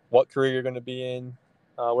 what career you're going to be in,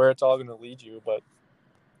 where it's all going to lead you. But,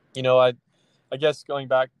 I guess going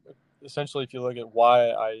back, essentially, if you look at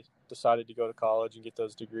why I decided to go to college and get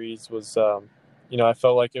those degrees was, I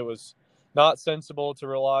felt like it was not sensible to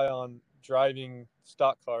rely on driving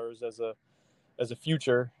stock cars as a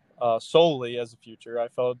future. Solely as a future. I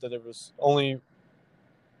felt that it was only,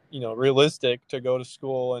 realistic to go to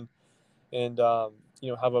school and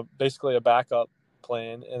have basically a backup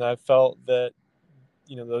plan. And I felt that,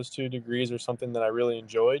 those 2 degrees are something that I really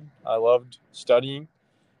enjoyed. I loved studying,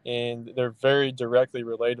 and they're very directly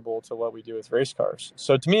relatable to what we do with race cars.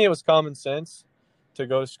 So to me, it was common sense to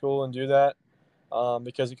go to school and do that,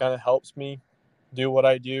 because it kind of helps me do what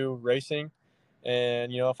I do racing.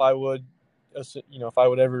 And, if I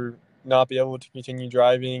would ever not be able to continue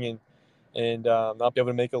driving and not be able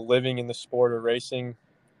to make a living in the sport of racing,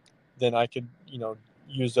 then I could,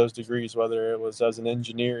 use those degrees, whether it was as an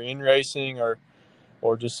engineer in racing or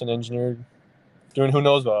just an engineer doing who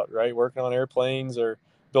knows what, right? Working on airplanes or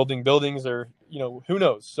building buildings or, who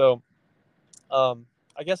knows. So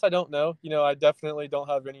I guess I don't know. I definitely don't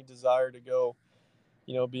have any desire to go,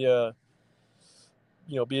 be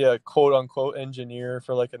a quote unquote engineer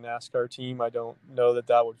for like a NASCAR team. I don't know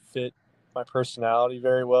that would fit my personality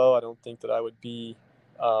very well. I don't think that I would be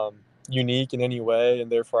unique in any way,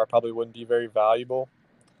 and therefore I probably wouldn't be very valuable.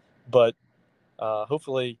 But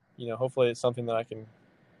hopefully it's something that I can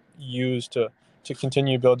use to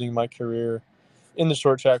continue building my career in the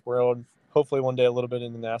short track world. Hopefully one day a little bit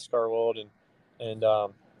in the NASCAR world, and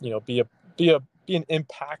be an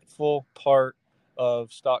impactful part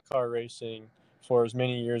of stock car racing for as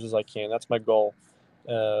many years as I can. That's my goal.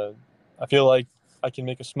 I feel like I can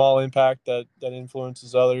make a small impact that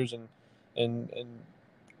influences others, and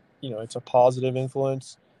it's a positive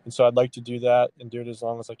influence. And so I'd like to do that and do it as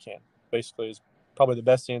long as I can. Basically, is probably the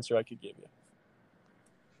best answer I could give you.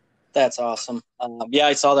 That's awesome. Yeah,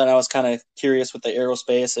 I saw that. I was kind of curious with the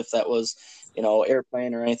aerospace, if that was,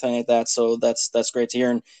 airplane or anything like that. So that's great to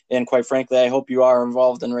hear. And quite frankly, I hope you are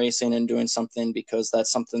involved in racing and doing something, because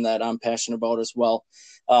that's something that I'm passionate about as well.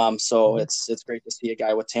 So it's great to see a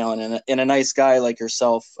guy with talent and a nice guy like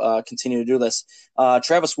yourself continue to do this.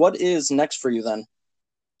 Travis, what is next for you then?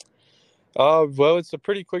 Well, it's a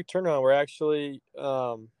pretty quick turnaround. We're actually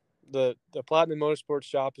the Platinum Motorsports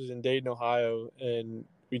shop is in Dayton, Ohio, and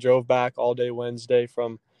we drove back all day Wednesday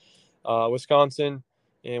from Wisconsin,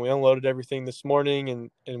 and we unloaded everything this morning,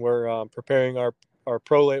 and we're preparing our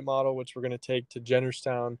Pro Late model, which we're going to take to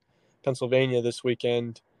Jennerstown, Pennsylvania this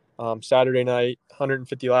weekend, Saturday night,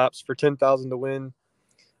 150 laps for $10,000 to win.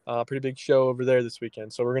 Pretty big show over there this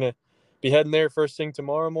weekend. So we're going to be heading there first thing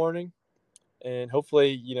tomorrow morning, and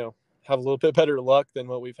hopefully, have a little bit better luck than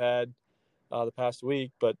what we've had the past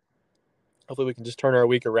week, but hopefully we can just turn our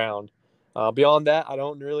week around. Beyond that, I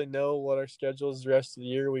don't really know what our schedule is the rest of the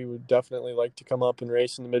year. We would definitely like to come up and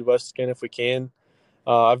race in the Midwest again if we can.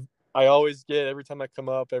 I always get, every time I come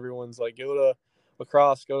up, everyone's like, go to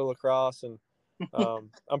lacrosse. And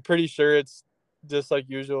I'm pretty sure it's just like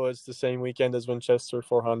usual. It's the same weekend as Winchester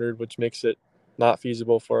 400, which makes it not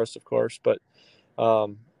feasible for us, of course. But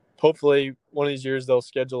hopefully one of these years they'll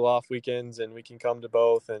schedule off weekends and we can come to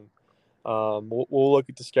both. And we'll look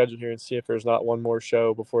at the schedule here and see if there's not one more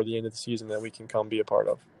show before the end of the season that we can come be a part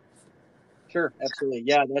of. Sure, absolutely.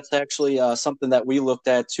 Yeah, that's actually something that we looked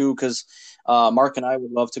at too, because Mark and I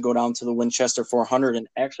would love to go down to the Winchester 400. And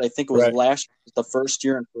actually, I think it was last year, the first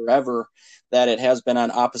year in forever that it has been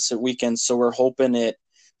on opposite weekends. So we're hoping it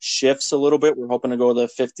shifts a little bit. We're hoping to go to the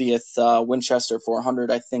 50th Winchester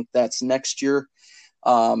 400. I think that's next year.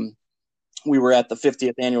 We were at the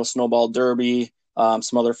 50th annual Snowball Derby,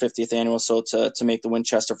 some other 50th annual. So to make the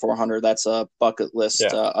Winchester 400, that's a bucket list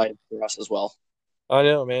item for us as well. I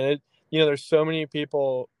know, man. There's so many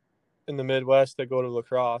people in the Midwest that go to La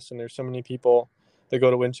Crosse, and there's so many people that go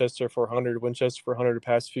to Winchester 400. Winchester 400 the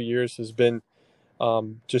past few years has been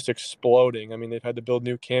just exploding. I mean, they've had to build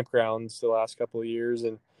new campgrounds the last couple of years,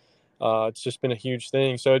 and it's just been a huge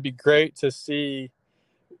thing. So it'd be great to see.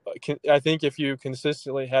 I think if you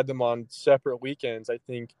consistently had them on separate weekends, I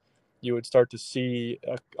think you would start to see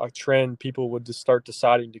a trend. People would just start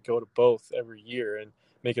deciding to go to both every year and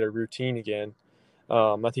make it a routine again.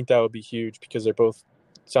 I think that would be huge because they're both,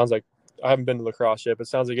 sounds like, I haven't been to La Crosse yet, but it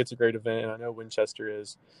sounds like it's a great event, and I know Winchester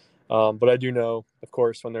is. But I do know, of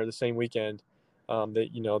course, when they're the same weekend,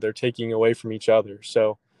 that, they're taking away from each other.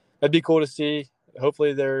 So that'd be cool to see.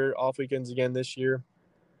 Hopefully they're off weekends again this year.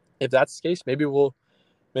 If that's the case, maybe we'll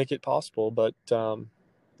make it possible. But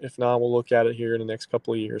if not, we'll look at it here in the next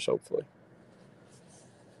couple of years, hopefully.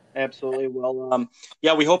 Absolutely. Well,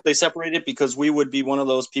 we hope they separate it because we would be one of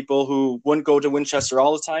those people who wouldn't go to Winchester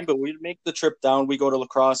all the time, but we'd make the trip down. We go to La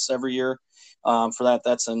Crosse every year for that.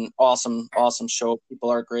 That's an awesome show. People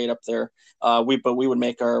are great up there. We would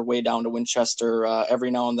make our way down to Winchester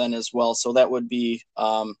every now and then as well. So that would be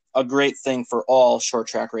a great thing for all short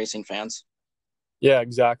track racing fans. Yeah,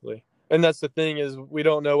 exactly. And that's the thing is we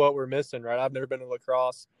don't know what we're missing, right? I've never been to La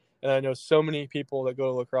Crosse, and I know so many people that go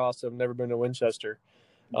to La Crosse have never been to Winchester.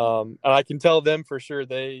 And I can tell them for sure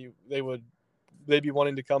they'd be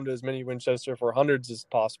wanting to come to as many Winchester 400s as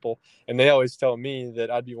possible. And they always tell me that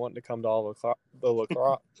I'd be wanting to come to all the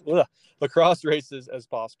La Crosse races as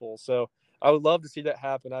possible. So I would love to see that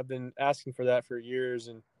happen. I've been asking for that for years,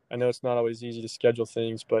 and I know it's not always easy to schedule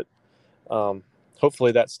things, but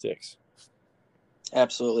hopefully that sticks.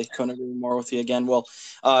 Absolutely. Couldn't agree more with you again. Well,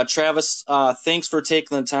 Travis, thanks for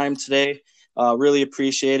taking the time today. Really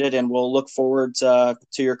appreciate it, and we'll look forward to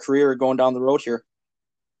your career going down the road here.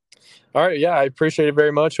 All right. Yeah, I appreciate it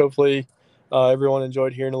very much. Hopefully everyone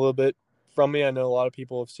enjoyed hearing a little bit from me. I know a lot of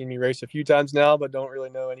people have seen me race a few times now, but don't really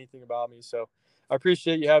know anything about me. So I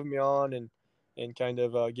appreciate you having me on and kind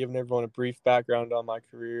of giving everyone a brief background on my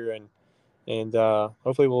career. And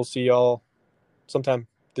hopefully we'll see y'all sometime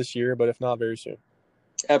this year, but if not, very soon.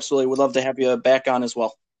 Absolutely. We'd love to have you back on as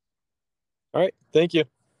well. All right. Thank you.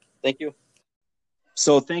 Thank you.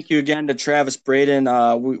 So thank you again to Travis Braden.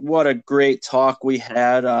 What a great talk we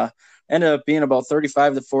had. Ended up being about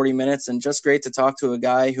 35 to 40 minutes, and just great to talk to a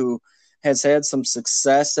guy who has had some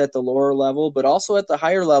success at the lower level, but also at the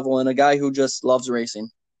higher level, and a guy who just loves racing.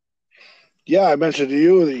 Yeah, I mentioned to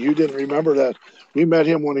you that you didn't remember that we met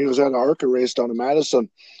him when he was at an ARCA race down in Madison,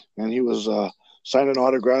 and he was signing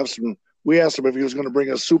autographs, and we asked him if he was going to bring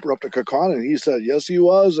a super up to Kaukauna, and he said yes, he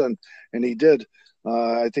was, and he did.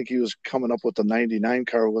 I think he was coming up with the 99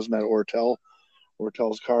 car, wasn't that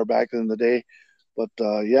Ortel's car back in the day? But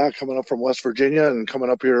coming up from West Virginia and coming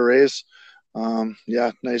up here to race.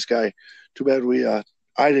 Nice guy. Too bad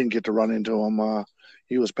I didn't get to run into him.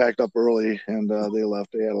 He was packed up early, and they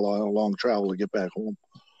left. They had a long travel to get back home.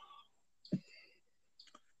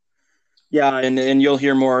 Yeah, and you'll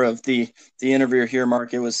hear more of the interview here,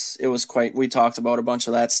 Mark. It was quite. We talked about a bunch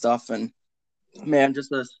of that stuff, and man,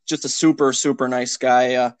 just a super nice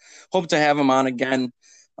guy. Hope to have him on again.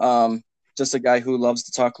 Just a guy who loves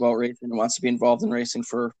to talk about racing and wants to be involved in racing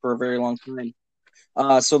for a very long time.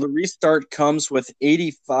 So the restart comes with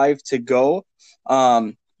 85 to go.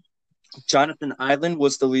 Jonathan Island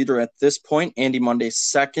was the leader at this point. Andy Monday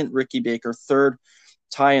second, Ricky Baker third,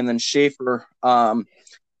 Ty and then Schaefer.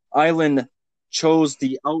 Island chose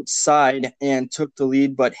the outside and took the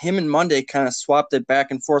lead, but him and Monday kind of swapped it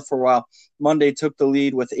back and forth for a while. Monday took the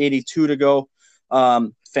lead with 82 to go.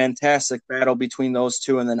 Fantastic battle between those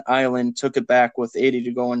two, and then Island took it back with 80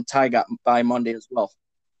 to go, and Ty got by Monday as well.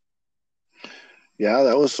 Yeah,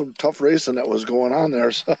 that was some tough racing that was going on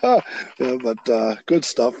there. But good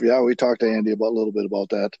stuff. Yeah, we talked to Andy a little bit about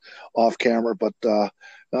that off camera, but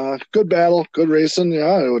good battle, good racing.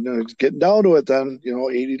 Yeah, getting down to it then,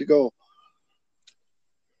 80 to go.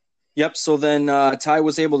 Yep, so then Ty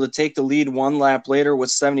was able to take the lead one lap later with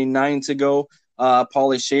 79 to go.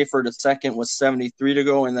 Paulie Schaefer to second with 73 to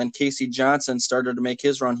go, and then Casey Johnson started to make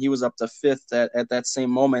his run. He was up to fifth at that same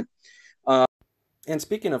moment. And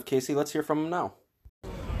speaking of Casey, let's hear from him now.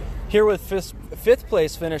 Here with fifth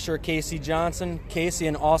place finisher Casey Johnson. Casey,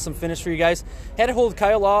 an awesome finish for you guys. Had to hold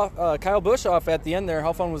Kyle Busch off at the end there.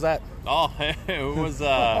 How fun was that? Oh, it was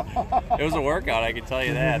a workout, I can tell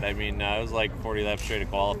you that. I mean, it was like 40 laps straight of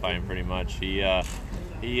qualifying pretty much.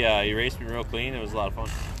 he raced me real clean. It was a lot of fun.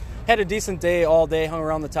 Had a decent day all day, hung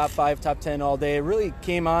around the top 5, top 10 all day. Really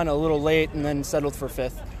came on a little late and then settled for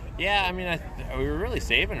 5th. Yeah, I mean, we were really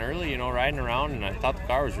saving early, riding around, and I thought the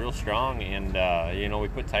car was real strong. And we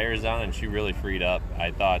put tires on, and she really freed up.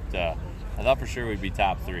 I thought for sure we'd be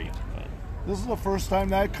top 3. But this is the first time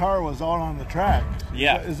that car was out on the track.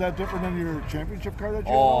 Yeah. Is that different than your championship car that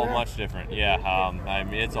you Oh, had? much different. Yeah. I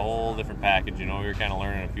mean, it's a whole different package. We were kind of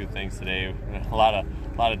learning a few things today. A lot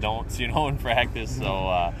of don'ts, in practice.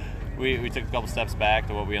 So we took a couple steps back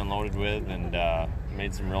to what we unloaded with, and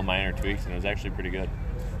made some real minor tweaks, and it was actually pretty good.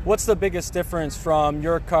 What's the biggest difference from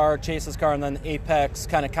your car, Chase's car, and then the Apex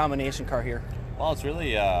kind of combination car here? Well, it's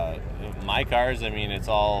really my cars. I mean, it's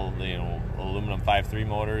all aluminum 5.3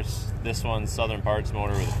 motors. This one's Southern Parts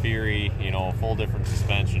motor with a Fury. Full different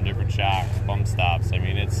suspension, different shocks, bump stops. I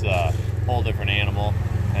mean, it's a whole different animal.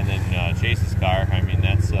 And then Chase's car. I mean,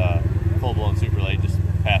 that's full-blown super late, just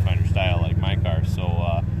Pathfinder style like my car.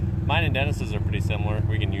 So mine and Dennis's are pretty similar.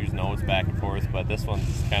 We can use notes back and forth, but this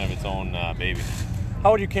one's kind of its own baby. How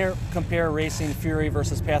would you compare racing Fury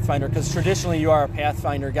versus Pathfinder? Because traditionally you are a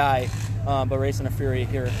Pathfinder guy, but racing a Fury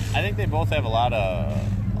here. I think they both have a lot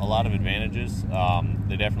of advantages.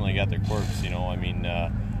 They definitely got their quirks. I mean,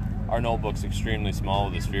 our notebook's extremely small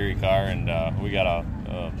with this Fury car, and we got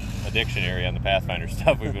a dictionary on the Pathfinder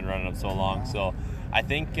stuff. We've been running them so long. So I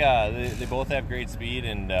think they both have great speed,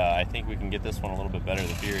 and I think we can get this one a little bit better,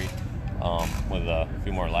 the Fury, with a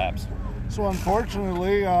few more laps. So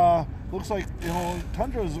unfortunately, looks like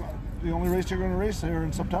Tundra's the only race you're going to race here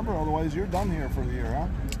in September. Otherwise, you're done here for the year, huh?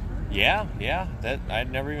 Yeah. That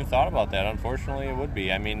I'd never even thought about that. Unfortunately, it would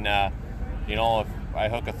be. I mean, if I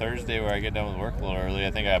hook a Thursday where I get done with work a little early,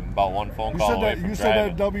 I think I'm about one phone call away from driving. You said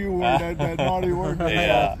that W word, that naughty word.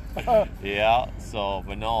 Yeah. So,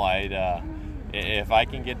 but no, if I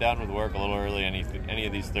can get done with work a little early any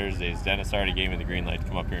of these Thursdays, Dennis already gave me the green light to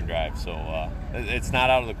come up here and drive. So it's not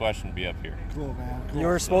out of the question to be up here. Cool, man. Cool. You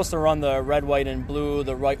were supposed to run the red, white, and blue.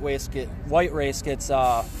 The white race gets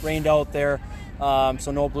rained out there.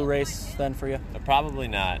 So no blue race then for you? Probably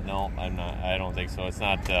not. No, I'm not. I don't think so. It's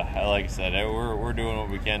not. Like I said, we're doing what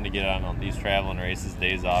we can to get on these traveling races,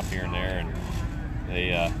 days off here and there,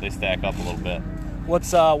 and they stack up a little bit.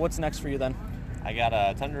 What's next for you then? I got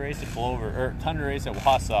a Tundra race at Tundra race at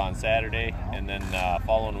Wausau on Saturday, and then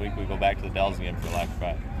following week we go back to the Dells again for Lac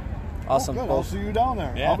Pride. Awesome. Oh, good. I'll see you down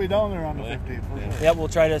there. Yeah. I'll be down there on the 15th for sure. Yeah, we'll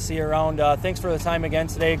try to see you around. Thanks for the time again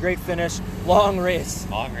today. Great finish. Long race.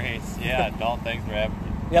 Yeah, Dalton, thanks for having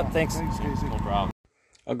me. Yep, thanks. Thanks, Casey. No problem.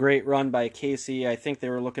 A great run by Casey. I think they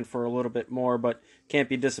were looking for a little bit more, but can't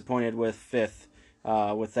be disappointed with 5th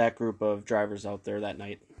with that group of drivers out there that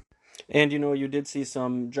night. And, you did see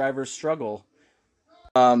some drivers struggle.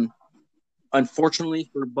 Unfortunately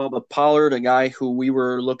for Bubba Pollard, a guy who we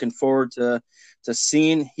were looking forward to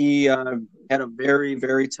seeing, he had a very,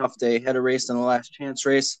 very tough day. Had a race in the last chance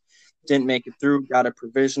race, didn't make it through, got a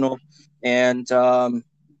provisional, and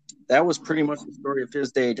that was pretty much the story of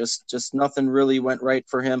his day. Just nothing really went right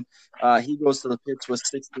for him. He goes to the pits with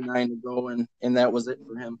 69 to go, and that was it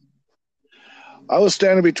for him. I was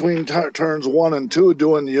standing between turns 1 and 2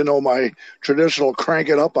 doing, my traditional crank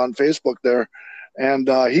it up on Facebook there. And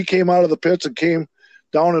he came out of the pits and came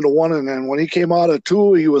down into 1. And then when he came out of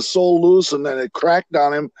 2, he was so loose, and then it cracked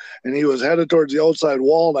on him, and he was headed towards the outside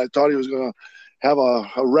wall. And I thought he was going to have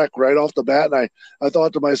a wreck right off the bat. And I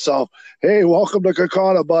thought to myself, hey, welcome to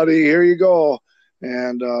Kaukauna, buddy. Here you go.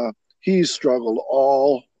 And he struggled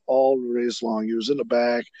all race long. He was in the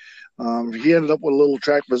back. He ended up with a little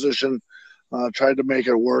track position, tried to make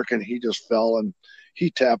it work, and he just fell, and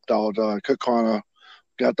he tapped out. Kaukauna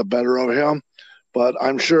got the better of him. But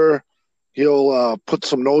I'm sure he'll put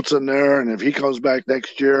some notes in there, and if he comes back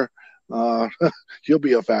next year, he'll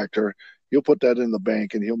be a factor. He'll put that in the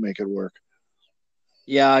bank, and he'll make it work.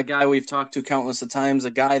 Yeah, a guy we've talked to countless of times,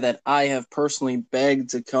 a guy that I have personally begged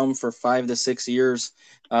to come for 5 to 6 years,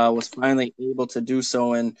 was finally able to do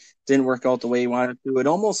so and didn't work out the way he wanted to. It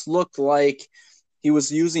almost looked like he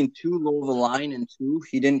was using too low of a line in 2.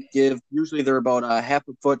 He didn't give – usually they're about a half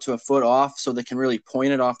a foot to a foot off so they can really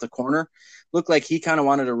point it off the corner. Looked like he kind of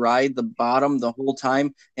wanted to ride the bottom the whole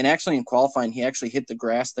time. And actually in qualifying, he actually hit the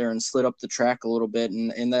grass there and slid up the track a little bit,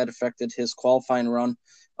 and that affected his qualifying run.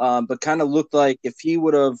 But kind of looked like if he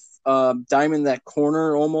would have diamond that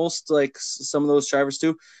corner almost like some of those drivers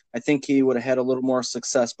do, I think he would have had a little more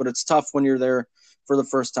success. But it's tough when you're there for the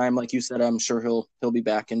first time. Like you said, I'm sure he'll be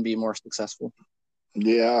back and be more successful.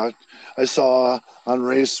 Yeah, I saw on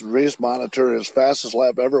race monitor his fastest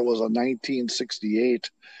lap ever was a 1968.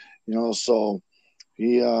 So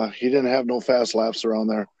he didn't have no fast laps around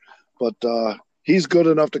there, but he's good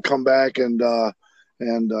enough to come back, and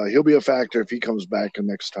he'll be a factor if he comes back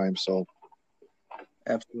next time. So,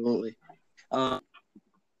 absolutely.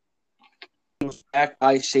 Back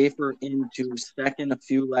by Schaefer into second a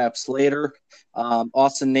few laps later.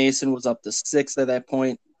 Austin Nason was up to sixth at that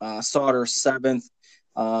point. Sauter seventh,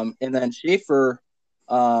 and then Schaefer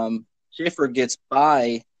gets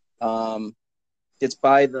by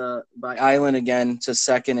Island again to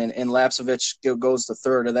second, and Lapsovich goes to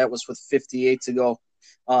third, and that was with 58 to go.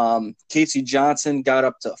 Casey Johnson got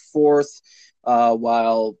up to fourth.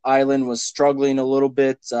 While Island was struggling a little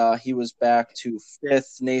bit, he was back to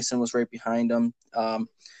fifth. Nason was right behind him.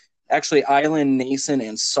 Actually, Island, Nason,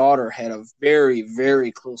 and Sauter had a very,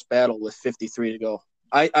 very close battle with 53 to go.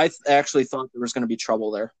 I actually thought there was going to be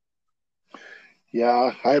trouble there.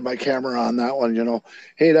 Yeah, I had my camera on that one.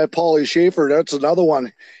 Hey, that Paulie Schaefer, that's another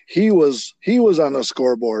one. He was on the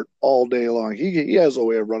scoreboard all day long. He has a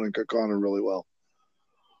way of running Kaukauna really well.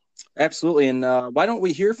 Absolutely, and why don't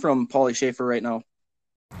we hear from Paulie Schaefer right now?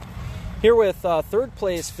 Here with third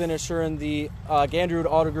place finisher in the Ganderud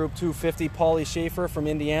Auto Group 250, Paulie Schaefer from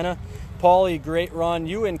Indiana. Paulie, great run.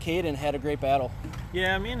 You and Caden had a great battle.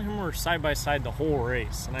 Yeah, me and him were side by side the whole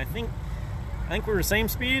race, and I think we were the same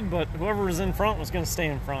speed, but whoever was in front was going to stay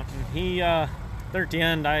in front. And he, there at the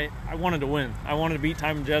end, I wanted to win. I wanted to beat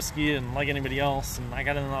Ty Majeski and like anybody else, and I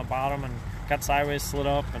got in the bottom and got sideways, slid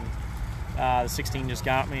up, and the 16 just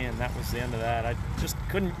got me, and that was the end of that. I just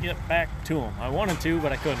couldn't get back to him. I wanted to,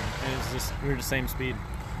 but I couldn't. It was just, we were the same speed.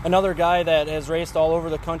 Another guy that has raced all over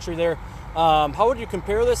the country there. How would you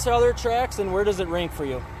compare this to other tracks, and where does it rank for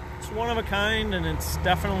you? It's one of a kind, and it's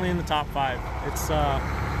definitely in the top 5. It's a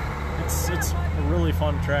really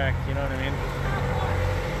fun track, you know what I mean?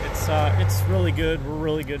 It's really good. We're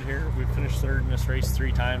really good here. We've finished third in this race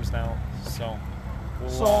 3 times now, so.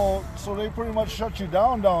 So they pretty much shut you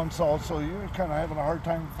down south, so you're kind of having a hard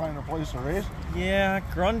time finding a place to race? Yeah,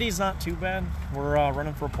 Grundy's not too bad. We're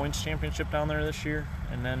running for a points championship down there this year.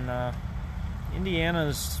 And then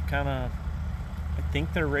Indiana's kind of, I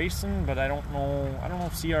think they're racing, but I don't know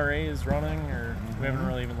if CRA is running, or we haven't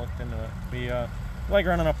really even looked into it. We like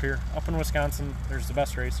running up here. Up in Wisconsin, there's the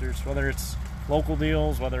best racers, whether it's local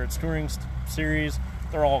deals, whether it's touring series,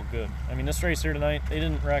 they're all good. I mean, this race here tonight, they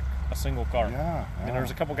didn't wreck a single car. Yeah. I mean, there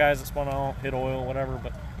was a couple guys that spun out, hit oil, whatever,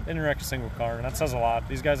 but they didn't wreck a single car, and that says a lot.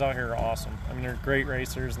 These guys out here are awesome. I mean, they're great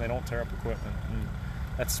racers, and they don't tear up equipment, and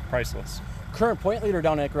that's priceless. Current point leader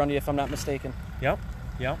down at Grundy, if I'm not mistaken. Yep.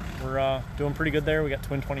 We're doing pretty good there. We got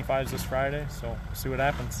twin 25s this Friday, so we'll see what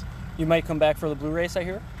happens. You might come back for the blue race, I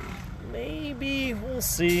hear? Maybe. We'll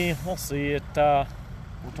see. It'd be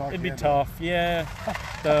again, tough. Yeah.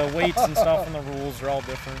 The weights and stuff and the rules are all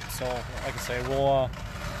different. So, like I say, we'll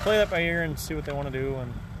play that by ear and see what they want to do.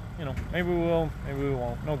 And, maybe we will, maybe we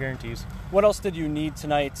won't. No guarantees. What else did you need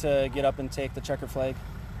tonight to get up and take the checker flag?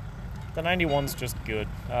 The 91's just good.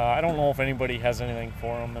 I don't know if anybody has anything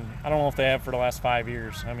for him, and I don't know if they have for the last 5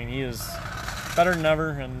 years. I mean, he is better than ever,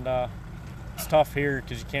 and it's tough here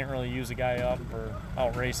because you can't really use a guy up or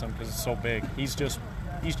outrace him because it's so big. He's just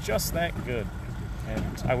that good,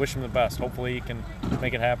 and I wish him the best. Hopefully he can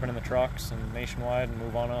make it happen in the trucks and nationwide and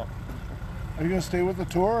move on up. Are you going to stay with the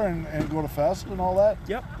tour and go to Fest and all that?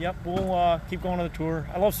 Yep. We'll keep going to the tour.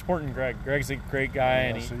 I love supporting Greg. Greg's a great guy,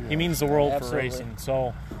 and he means the world for racing.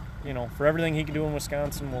 So, for everything he can do in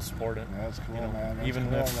Wisconsin, we'll support it. Yeah, that's cool, man. That's even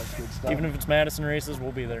cool. That's good stuff. If it's Madison races,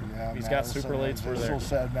 we'll be there. Yeah, He's got super lates. We're there. It's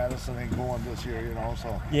so sad Madison ain't going this year,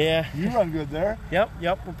 So yeah, you run good there. Yep.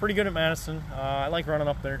 We're pretty good at Madison. I like running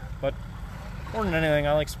up there, but more than anything,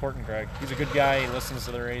 I like supporting Greg. He's a good guy. He listens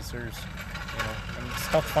to the racers. And it's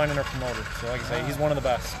tough to find another promoter. So, like I say, he's one of the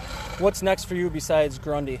best. What's next for you besides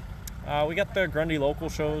Grundy? We got the Grundy local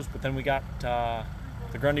shows, but then we got the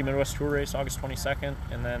Grundy Midwest Tour race August 22nd,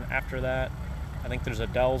 and then after that, I think there's a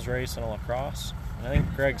Dells race and a lacrosse. And I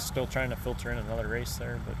think Greg's still trying to filter in another race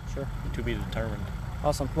there, but sure, to be determined.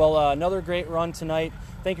 Awesome. Well, another great run tonight.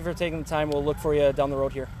 Thank you for taking the time. We'll look for you down the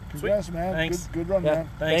road here. Congrats, man. Thanks. Good run, man.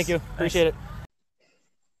 Thank you. Appreciate it.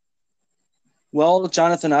 Well,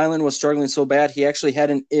 Jonathan Island was struggling so bad, he actually had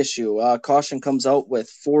an issue. Caution comes out with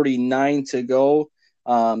 49 to go.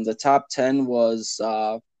 The top 10 was,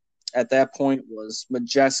 at that point, was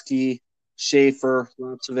Majeski, Schaefer,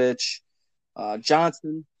 Lapsovich,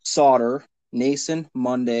 Johnson, Sauter, Nason,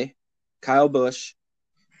 Monday, Kyle Busch,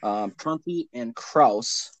 Prunty, and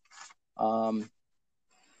Kraus.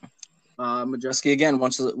 Majeski again,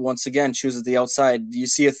 once again, chooses the outside. You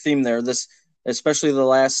see a theme there. Especially the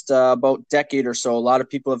last about decade or so, a lot of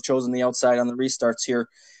people have chosen the outside on the restarts here.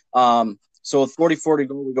 So with 44 to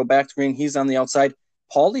go, we go back to green. He's on the outside.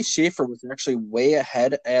 Paulie Schaefer was actually way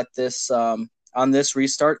ahead at this on this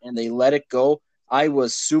restart, and they let it go. I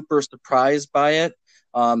was super surprised by it.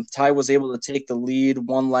 Ty was able to take the lead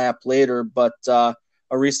one lap later, but a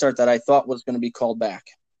restart that I thought was going to be called back.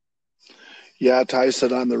 Yeah, Ty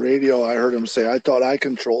said on the radio, I heard him say, I thought I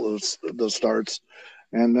controlled the starts.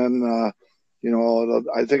 And then,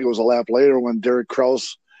 I think it was a lap later when Derek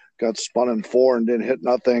Kraus got spun in 4 and didn't hit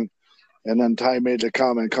nothing. And then Ty made the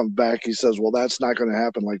comment, come back. He says, well, that's not going to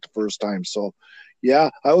happen like the first time. So,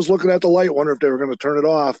 yeah, I was looking at the light, wonder if they were going to turn it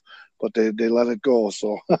off, but they let it go.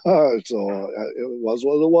 So, it was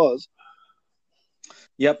what it was.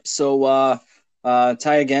 Yep. So,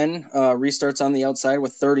 Ty again restarts on the outside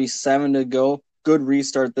with 37 to go. Good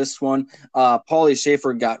restart this one. Paulie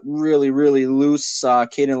Schaefer got really, really loose.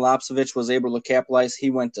 Caden Lapsevich was able to capitalize.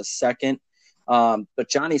 He went to second. But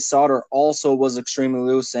Johnny Sauter also was extremely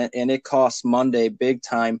loose, and it cost Monday big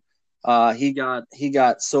time. He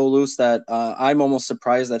got so loose that I'm almost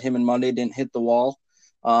surprised that him and Monday didn't hit the wall.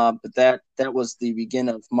 But that was the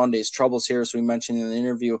beginning of Monday's troubles here, as we mentioned in the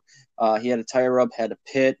interview. He had a tire rub, had a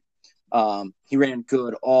pit. He ran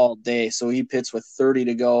good all day, so he pits with 30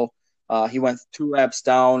 to go. He went 2 laps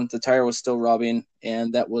down. The tire was still rubbing,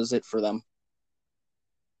 and that was it for them.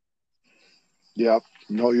 Yep.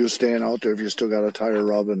 No use staying out there if you still got a tire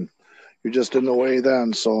rub, and you're just in the way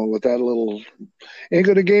then. So with that little – ain't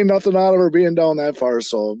going to gain nothing out of her being down that far,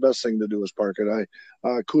 so best thing to do is park it.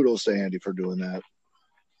 Kudos to Andy for doing that.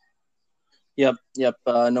 Yep.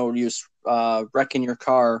 No use wrecking your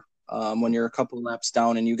car when you're a couple of laps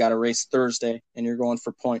down and you got a race Thursday and you're going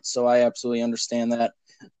for points. So I absolutely understand that.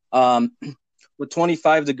 With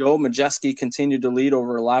 25 to go, Majeski continued to lead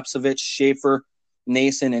over Lapsevich, Schaefer,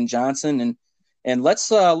 Nason, and Johnson. And let's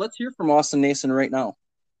hear from Austin Nason right now.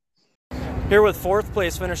 Here with 4th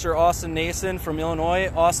place finisher Austin Nason from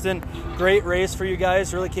Illinois. Austin, great race for you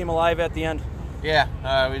guys. Really came alive at the end. Yeah,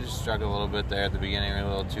 we just struggled a little bit there at the beginning. We were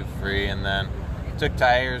a little too free, and then took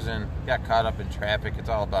tires and got caught up in traffic. It's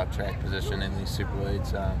all about track position in these super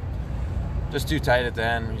weights. Just too tight at the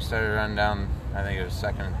end. We started running down, I think it was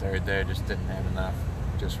 2nd and 3rd there. Just didn't have enough.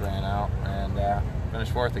 Just ran out and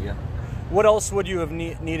finished 4th again. What else would you have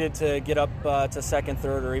needed to get up to 2nd,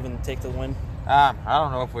 3rd, or even take the win? I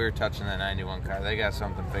don't know if we were touching the 91 car. They got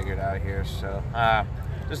something figured out here, so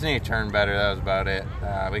just need to turn better. That was about it.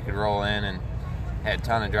 We could roll in and had a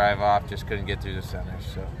ton of drive off, just couldn't get through the center.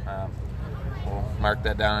 So we'll mark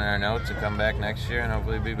that down in our notes and come back next year and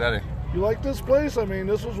hopefully be better. You like this place? I mean,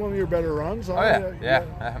 this was one of your better runs. Huh? Oh,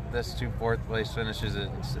 yeah. This 2 4th place finishes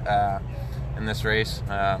in this race.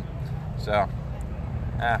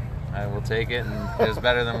 I will take it, and it was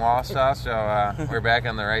better than Wausau, so we're back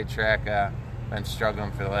on the right track. Been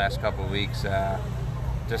struggling for the last couple of weeks,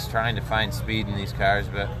 just trying to find speed in these cars,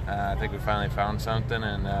 but I think we finally found something,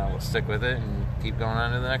 and we'll stick with it and keep going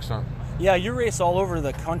on to the next one. Yeah, you race all over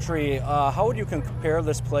the country. How would you compare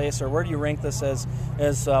this place, or where do you rank this as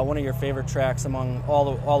one of your favorite tracks among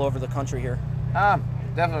all over the country here?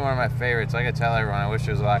 Definitely one of my favorites. Like I tell everyone, I wish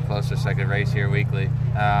it was a lot closer so I could race here weekly.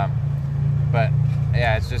 But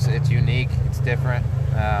yeah, it's unique. It's different.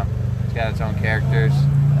 It's got its own characters.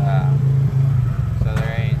 So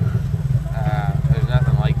there's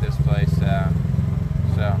nothing like this place.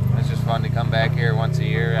 So it's just fun to come back here once a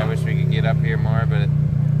year. I wish we could get up here more, but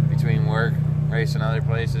between work, racing other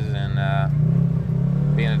places, and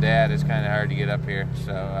being a dad, it's kind of hard to get up here.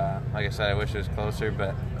 So like I said, I wish it was closer,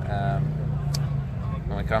 but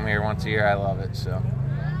when we come here once a year, I love it. So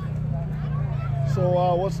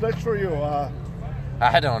what's next for you?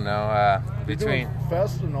 I don't know. Between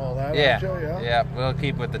Fest and all that. Yeah. We'll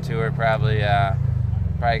keep with the tour. Probably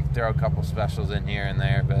throw a couple specials in here and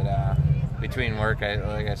there. But between work,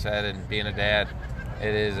 like I said, and being a dad,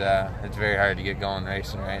 it's very hard to get going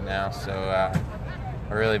racing right now. So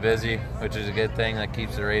we're really busy, which is a good thing. That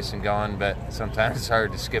keeps the racing going. But sometimes it's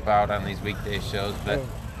hard to skip out on these weekday shows. But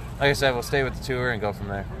like I said, we'll stay with the tour and go from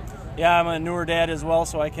there. Yeah, I'm a newer dad as well,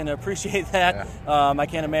 so I can appreciate that. Yeah. I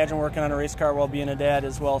can't imagine working on a race car while being a dad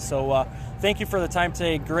as well. So thank you for the time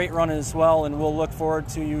today. Great run as well, and we'll look forward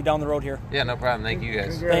to you down the road here. Yeah, no problem. Thank you,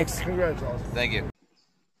 guys. Thanks. Congrats, Austin. Thank you.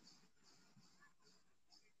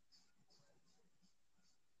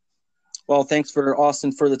 Well, thanks for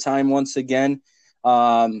Austin for the time once again.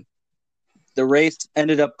 The race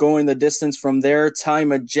ended up going the distance from there. Ty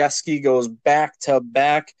Majeski goes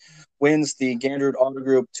back-to-back. Wins the Gandrud Auto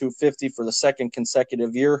Group 250 for the 2nd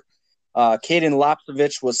consecutive year. Caden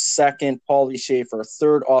Lapsevich was 2nd, Paulie Schaefer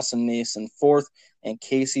 3rd, Austin Nason 4th, and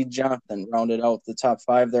Casey Johnson rounded out the top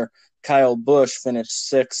 5 there. Kyle Busch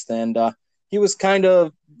finished 6th, and he was kind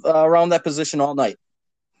of around that position all night.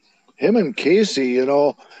 him and Casey,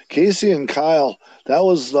 Casey and Kyle, that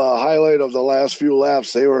was the highlight of the last few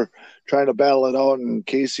laps. They were trying to battle it out, and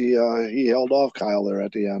Casey, he held off Kyle there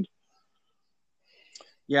at the end.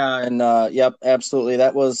 Yeah, and yep, absolutely.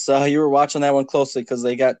 That was you were watching that one closely because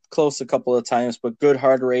they got close a couple of times, but good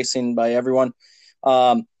hard racing by everyone.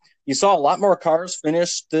 You saw a lot more cars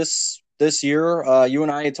finish this year. You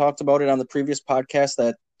and I talked about it on the previous podcast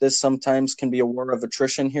that this sometimes can be a war of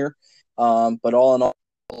attrition here. But all in all,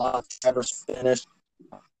 a lot of drivers finished.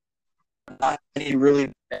 Not any really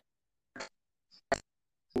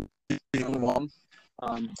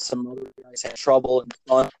some other guys had trouble and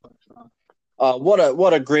fun.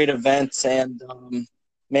 What a great event, and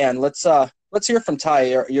man, let's hear from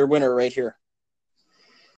Ty, your winner right here.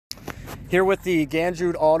 Here with the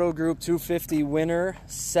Gandrud Auto Group 250 winner,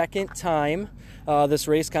 second time. This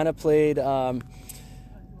race kind of played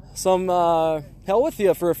some hell with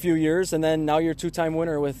you for a few years, and then now you're two-time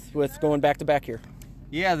winner with going back-to-back here.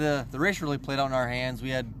 Yeah, the race really played out in our hands. We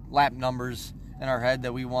had lap numbers in our head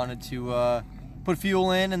that we wanted to put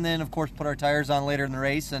fuel in, and then, of course, put our tires on later in the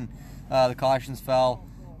race, and the cautions fell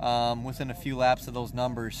within a few laps of those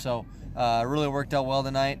numbers. So it really worked out well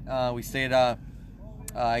tonight. We stayed,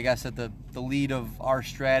 I guess, at the lead of our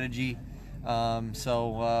strategy.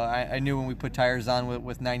 So I knew when we put tires on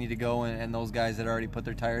with 90 to go, and those guys had already put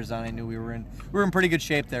their tires on, I knew we were in pretty good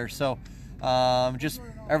shape there. So just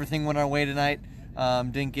everything went our way tonight.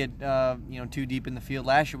 Didn't get too deep in the field.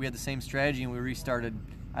 Last year we had the same strategy and we restarted,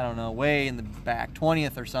 I don't know, way in the back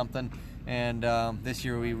 20th or something. And this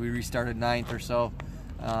year we restarted 9th or so.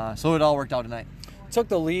 So it all worked out tonight. Took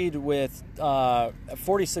the lead with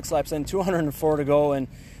 46 laps in, 204 to go, and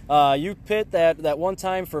you pit that one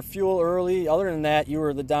time for fuel early. Other than that, you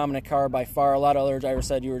were the dominant car by far. A lot of other drivers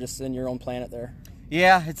said you were just in your own planet there.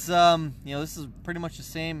 Yeah, it's this is pretty much the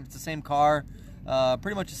same. It's the same car,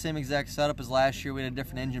 pretty much the same exact setup as last year. We had a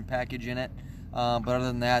different engine package in it, but other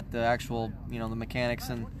than that, the actual the mechanics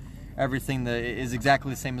and everything is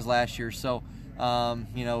exactly the same as last year. So.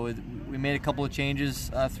 We made a couple of changes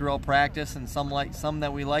throughout practice, and some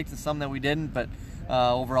that we liked and some that we didn't. But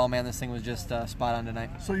overall, man, this thing was just spot on tonight.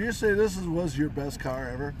 So you say this was your best car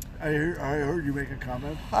ever? I heard you make a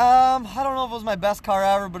comment. I don't know if it was my best car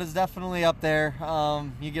ever, but it's definitely up there.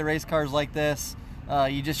 You get race cars like this,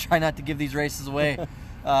 you just try not to give these races away.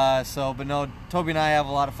 But no, Toby and I have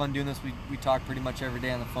a lot of fun doing this. We talk pretty much every day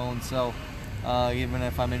on the phone. So even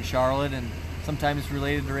if I'm in Charlotte, and sometimes it's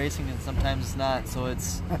related to racing and sometimes it's not. So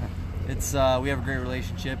it's we have a great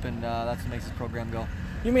relationship, and that's what makes this program go.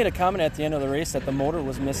 You made a comment at the end of the race that the motor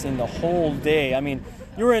was missing the whole day. I mean,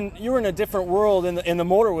 you were in a different world, and the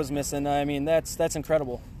motor was missing. I mean, that's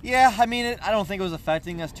incredible. Yeah, I mean, I don't think it was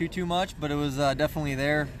affecting us too much, but it was definitely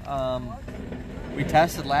there. We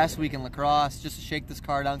tested last week in La Crosse just to shake this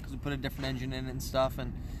car down because we put a different engine in it and stuff,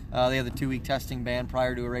 and they had the 2-week testing ban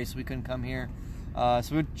prior to a race, so we couldn't come here. So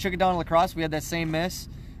we shook it down in La Crosse. We had that same miss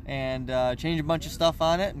and changed a bunch of stuff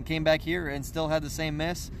on it, and came back here and still had the same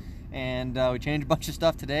miss. And we changed a bunch of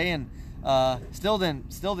stuff today, and still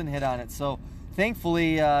didn't hit on it. So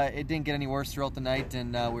thankfully it didn't get any worse throughout the night,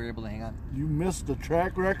 and we were able to hang on. You missed the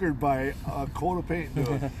track record by a coat of paint,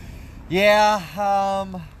 dude. Yeah.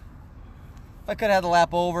 If I could have had the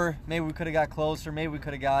lap over, maybe we could have got closer. Maybe we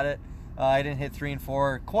could have got it. I didn't hit 3 and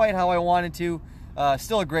 4 quite how I wanted to.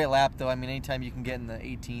 Still a great lap, though. I mean, anytime you can get in the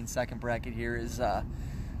 18-second bracket here is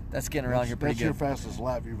that's getting around here pretty good. That's your fastest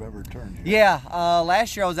lap you've ever turned here. Yeah.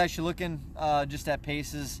 Last year I was actually looking just at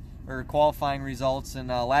paces or qualifying results, and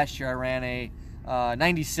last year I ran a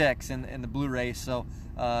 96 in the blue race. So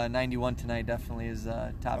 91 tonight definitely is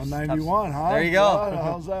top. A 91, huh? There you go.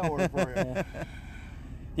 How's that work for you?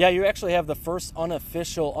 Yeah, you actually have the first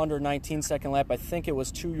unofficial under 19-second lap. I think it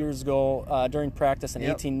was 2 years ago during practice in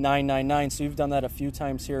 18.999. So you've done that a few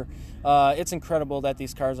times here. It's incredible that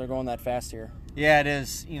these cars are going that fast here. Yeah, it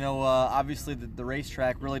is. Obviously the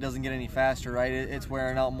racetrack really doesn't get any faster, right? It's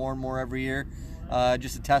wearing out more and more every year.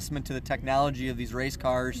 Just a testament to the technology of these race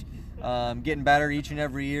cars, getting better each and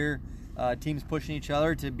every year. Teams pushing each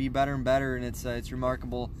other to be better and better, and it's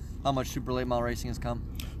remarkable how much super late model racing has come.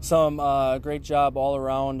 Some great job all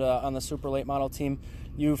around on the super late model team.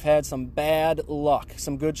 You've had some bad luck,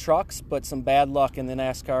 some good trucks, but some bad luck in the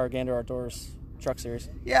NASCAR Gander Outdoors Truck Series.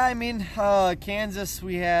 Yeah, I mean, Kansas,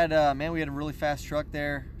 we had a really fast truck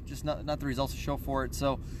there. Just not the results to show for it.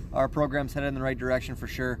 So our program's headed in the right direction for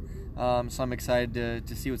sure. So I'm excited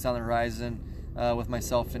to see what's on the horizon with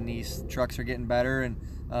myself and these trucks are getting better, and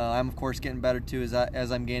I'm of course getting better too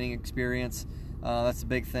as I'm gaining experience. That's a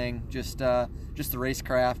big thing. Just the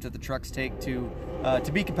racecraft that the trucks take to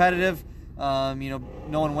be competitive.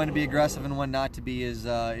 knowing when to be aggressive and when not to be is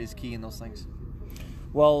key in those things.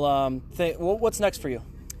 Well, what's next for you?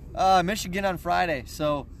 Michigan on Friday,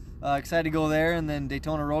 so excited to go there, and then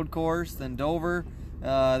Daytona Road Course, then Dover,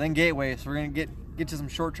 then Gateway. So we're gonna get to some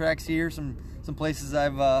short tracks here, some places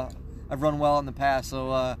I've run well in the past.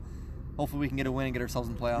 So hopefully we can get a win and get ourselves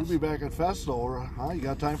in the playoffs. You'll be back at Festo, huh? You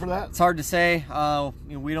got time for that? It's hard to say.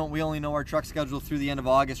 We only know our truck schedule through the end of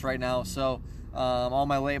August right now, so all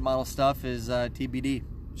my late model stuff is TBD.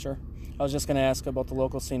 Sure. I was just going to ask about the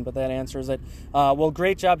local scene, but that answers it. Well,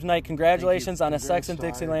 great job tonight. Congratulations on a Sexton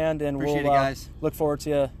Dixieland, and appreciate we'll it, guys. Look forward to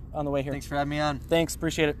you on the way here. Thanks for having me on. Thanks.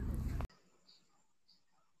 Appreciate it.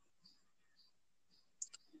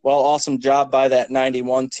 Well, awesome job by that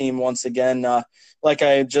 91 team once again. Like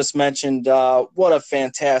I just mentioned, what a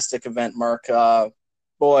fantastic event, Mark.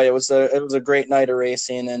 Boy, it was a great night of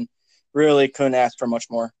racing, and really couldn't ask for much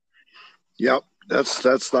more. Yep,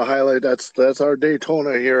 that's the highlight. That's our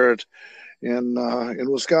Daytona here in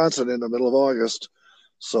Wisconsin in the middle of August.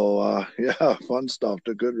 So yeah, fun stuff.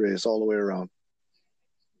 A good race all the way around.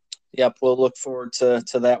 Yep, we'll look forward to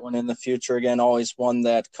that one in the future. Again, always one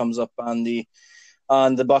that comes up on the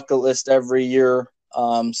bucket list every year.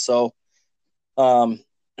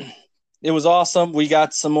 It was awesome. We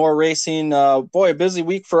got some more racing. Boy, a busy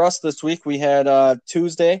week for us this week. We had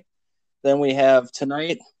Tuesday, then we have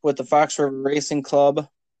tonight with the Fox River Racing Club,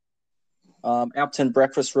 Appleton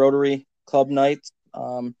Breakfast Rotary Club night.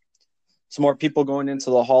 Some more people going into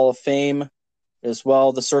the Hall of Fame as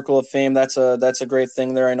well. The Circle of Fame, that's a great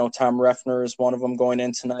thing there. I know Tom Reffner is one of them going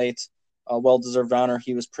in tonight. Well-deserved honor.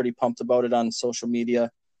 He was pretty pumped about it on social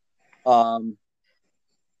media. And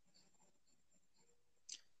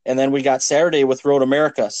then we got Saturday with Road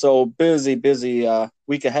America. So busy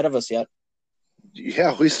week ahead of us yet.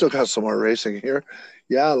 Yeah, we still got some more racing here.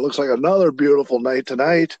 Yeah, it looks like another beautiful night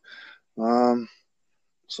tonight.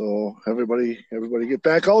 So everybody get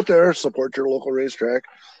back out there, support your local racetrack.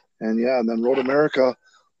 And yeah, and then Road America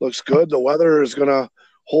looks good. The weather is going to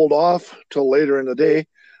hold off till later in the day.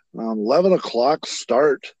 11 o'clock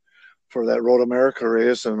start for that Road America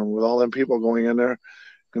race. And with all them people going in there,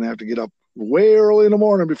 going to have to get up way early in the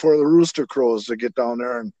morning before the rooster crows to get down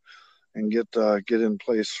there and get in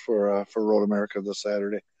place for Road America this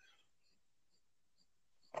Saturday.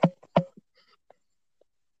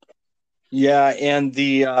 Yeah, and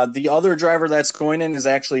the other driver that's going in is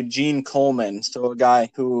actually Gene Coleman, so a guy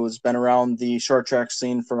who's been around the short track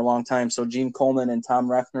scene for a long time. So Gene Coleman and Tom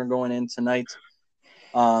Reffner going in tonight.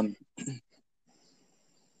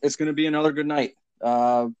 It's going to be another good night.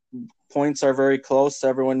 Points are very close.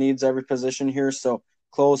 Everyone needs every position here, so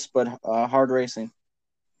close but hard racing.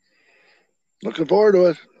 Looking forward to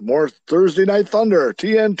it. More Thursday Night Thunder,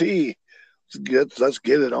 TNT. Let's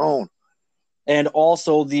get it on. And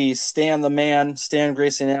also the Stan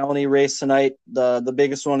Grayson Allen race tonight, the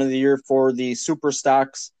biggest one of the year for the Super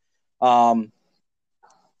Stocks. Stan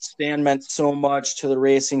meant so much to the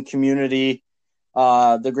racing community.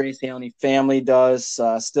 The Grayson Allen family does.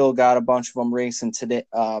 Still got a bunch of them racing today.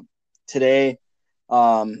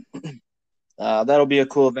 That'll be a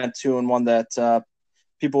cool event too, and one that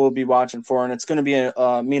people will be watching for, and it's going to be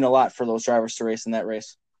mean a lot for those drivers to race in that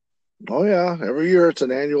race. Oh yeah, every year it's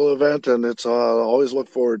an annual event, and it's always look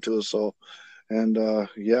forward to. So, and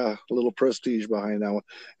yeah, a little prestige behind that one.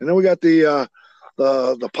 And then we got the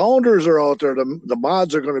Pounders are out there. The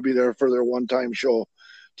mods are going to be there for their one-time show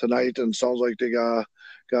tonight, and sounds like they got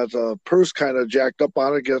the purse kind of jacked up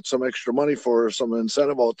on it, get some extra money for some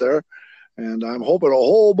incentive out there. And I'm hoping a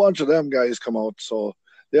whole bunch of them guys come out. So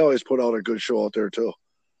they always put out a good show out there too.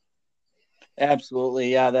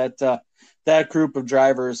 Absolutely. Yeah. That group of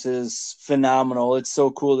drivers is phenomenal. It's so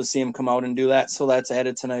cool to see them come out and do that. So that's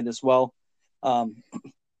added tonight as well.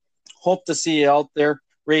 Hope to see you out there.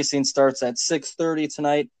 Racing starts at 6:30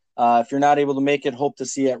 tonight. If you're not able to make it, hope to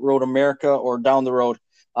see you at Road America or down the road.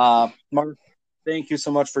 Mark, thank you so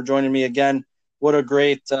much for joining me again. What a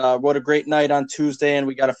great night on Tuesday, and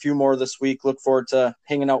we got a few more this week. Look forward to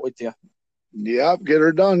hanging out with you. Yep, get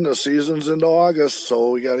her done. The season's into August, so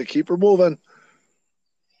we got to keep her moving.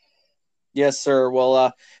 Yes, sir.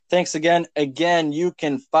 Well, thanks again. Again, you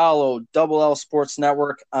can follow Double L Sports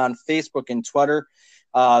Network on Facebook and Twitter.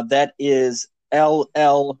 That is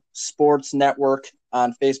LL Sports Network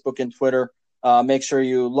on Facebook and Twitter. Make sure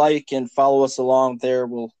you like and follow us along there.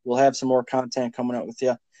 We'll have some more content coming out with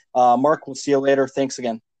you. Mark, we'll see you later. Thanks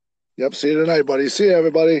again. Yep. See you tonight, buddy. See you,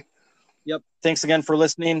 everybody. Yep. Thanks again for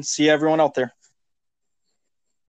listening. See everyone out there.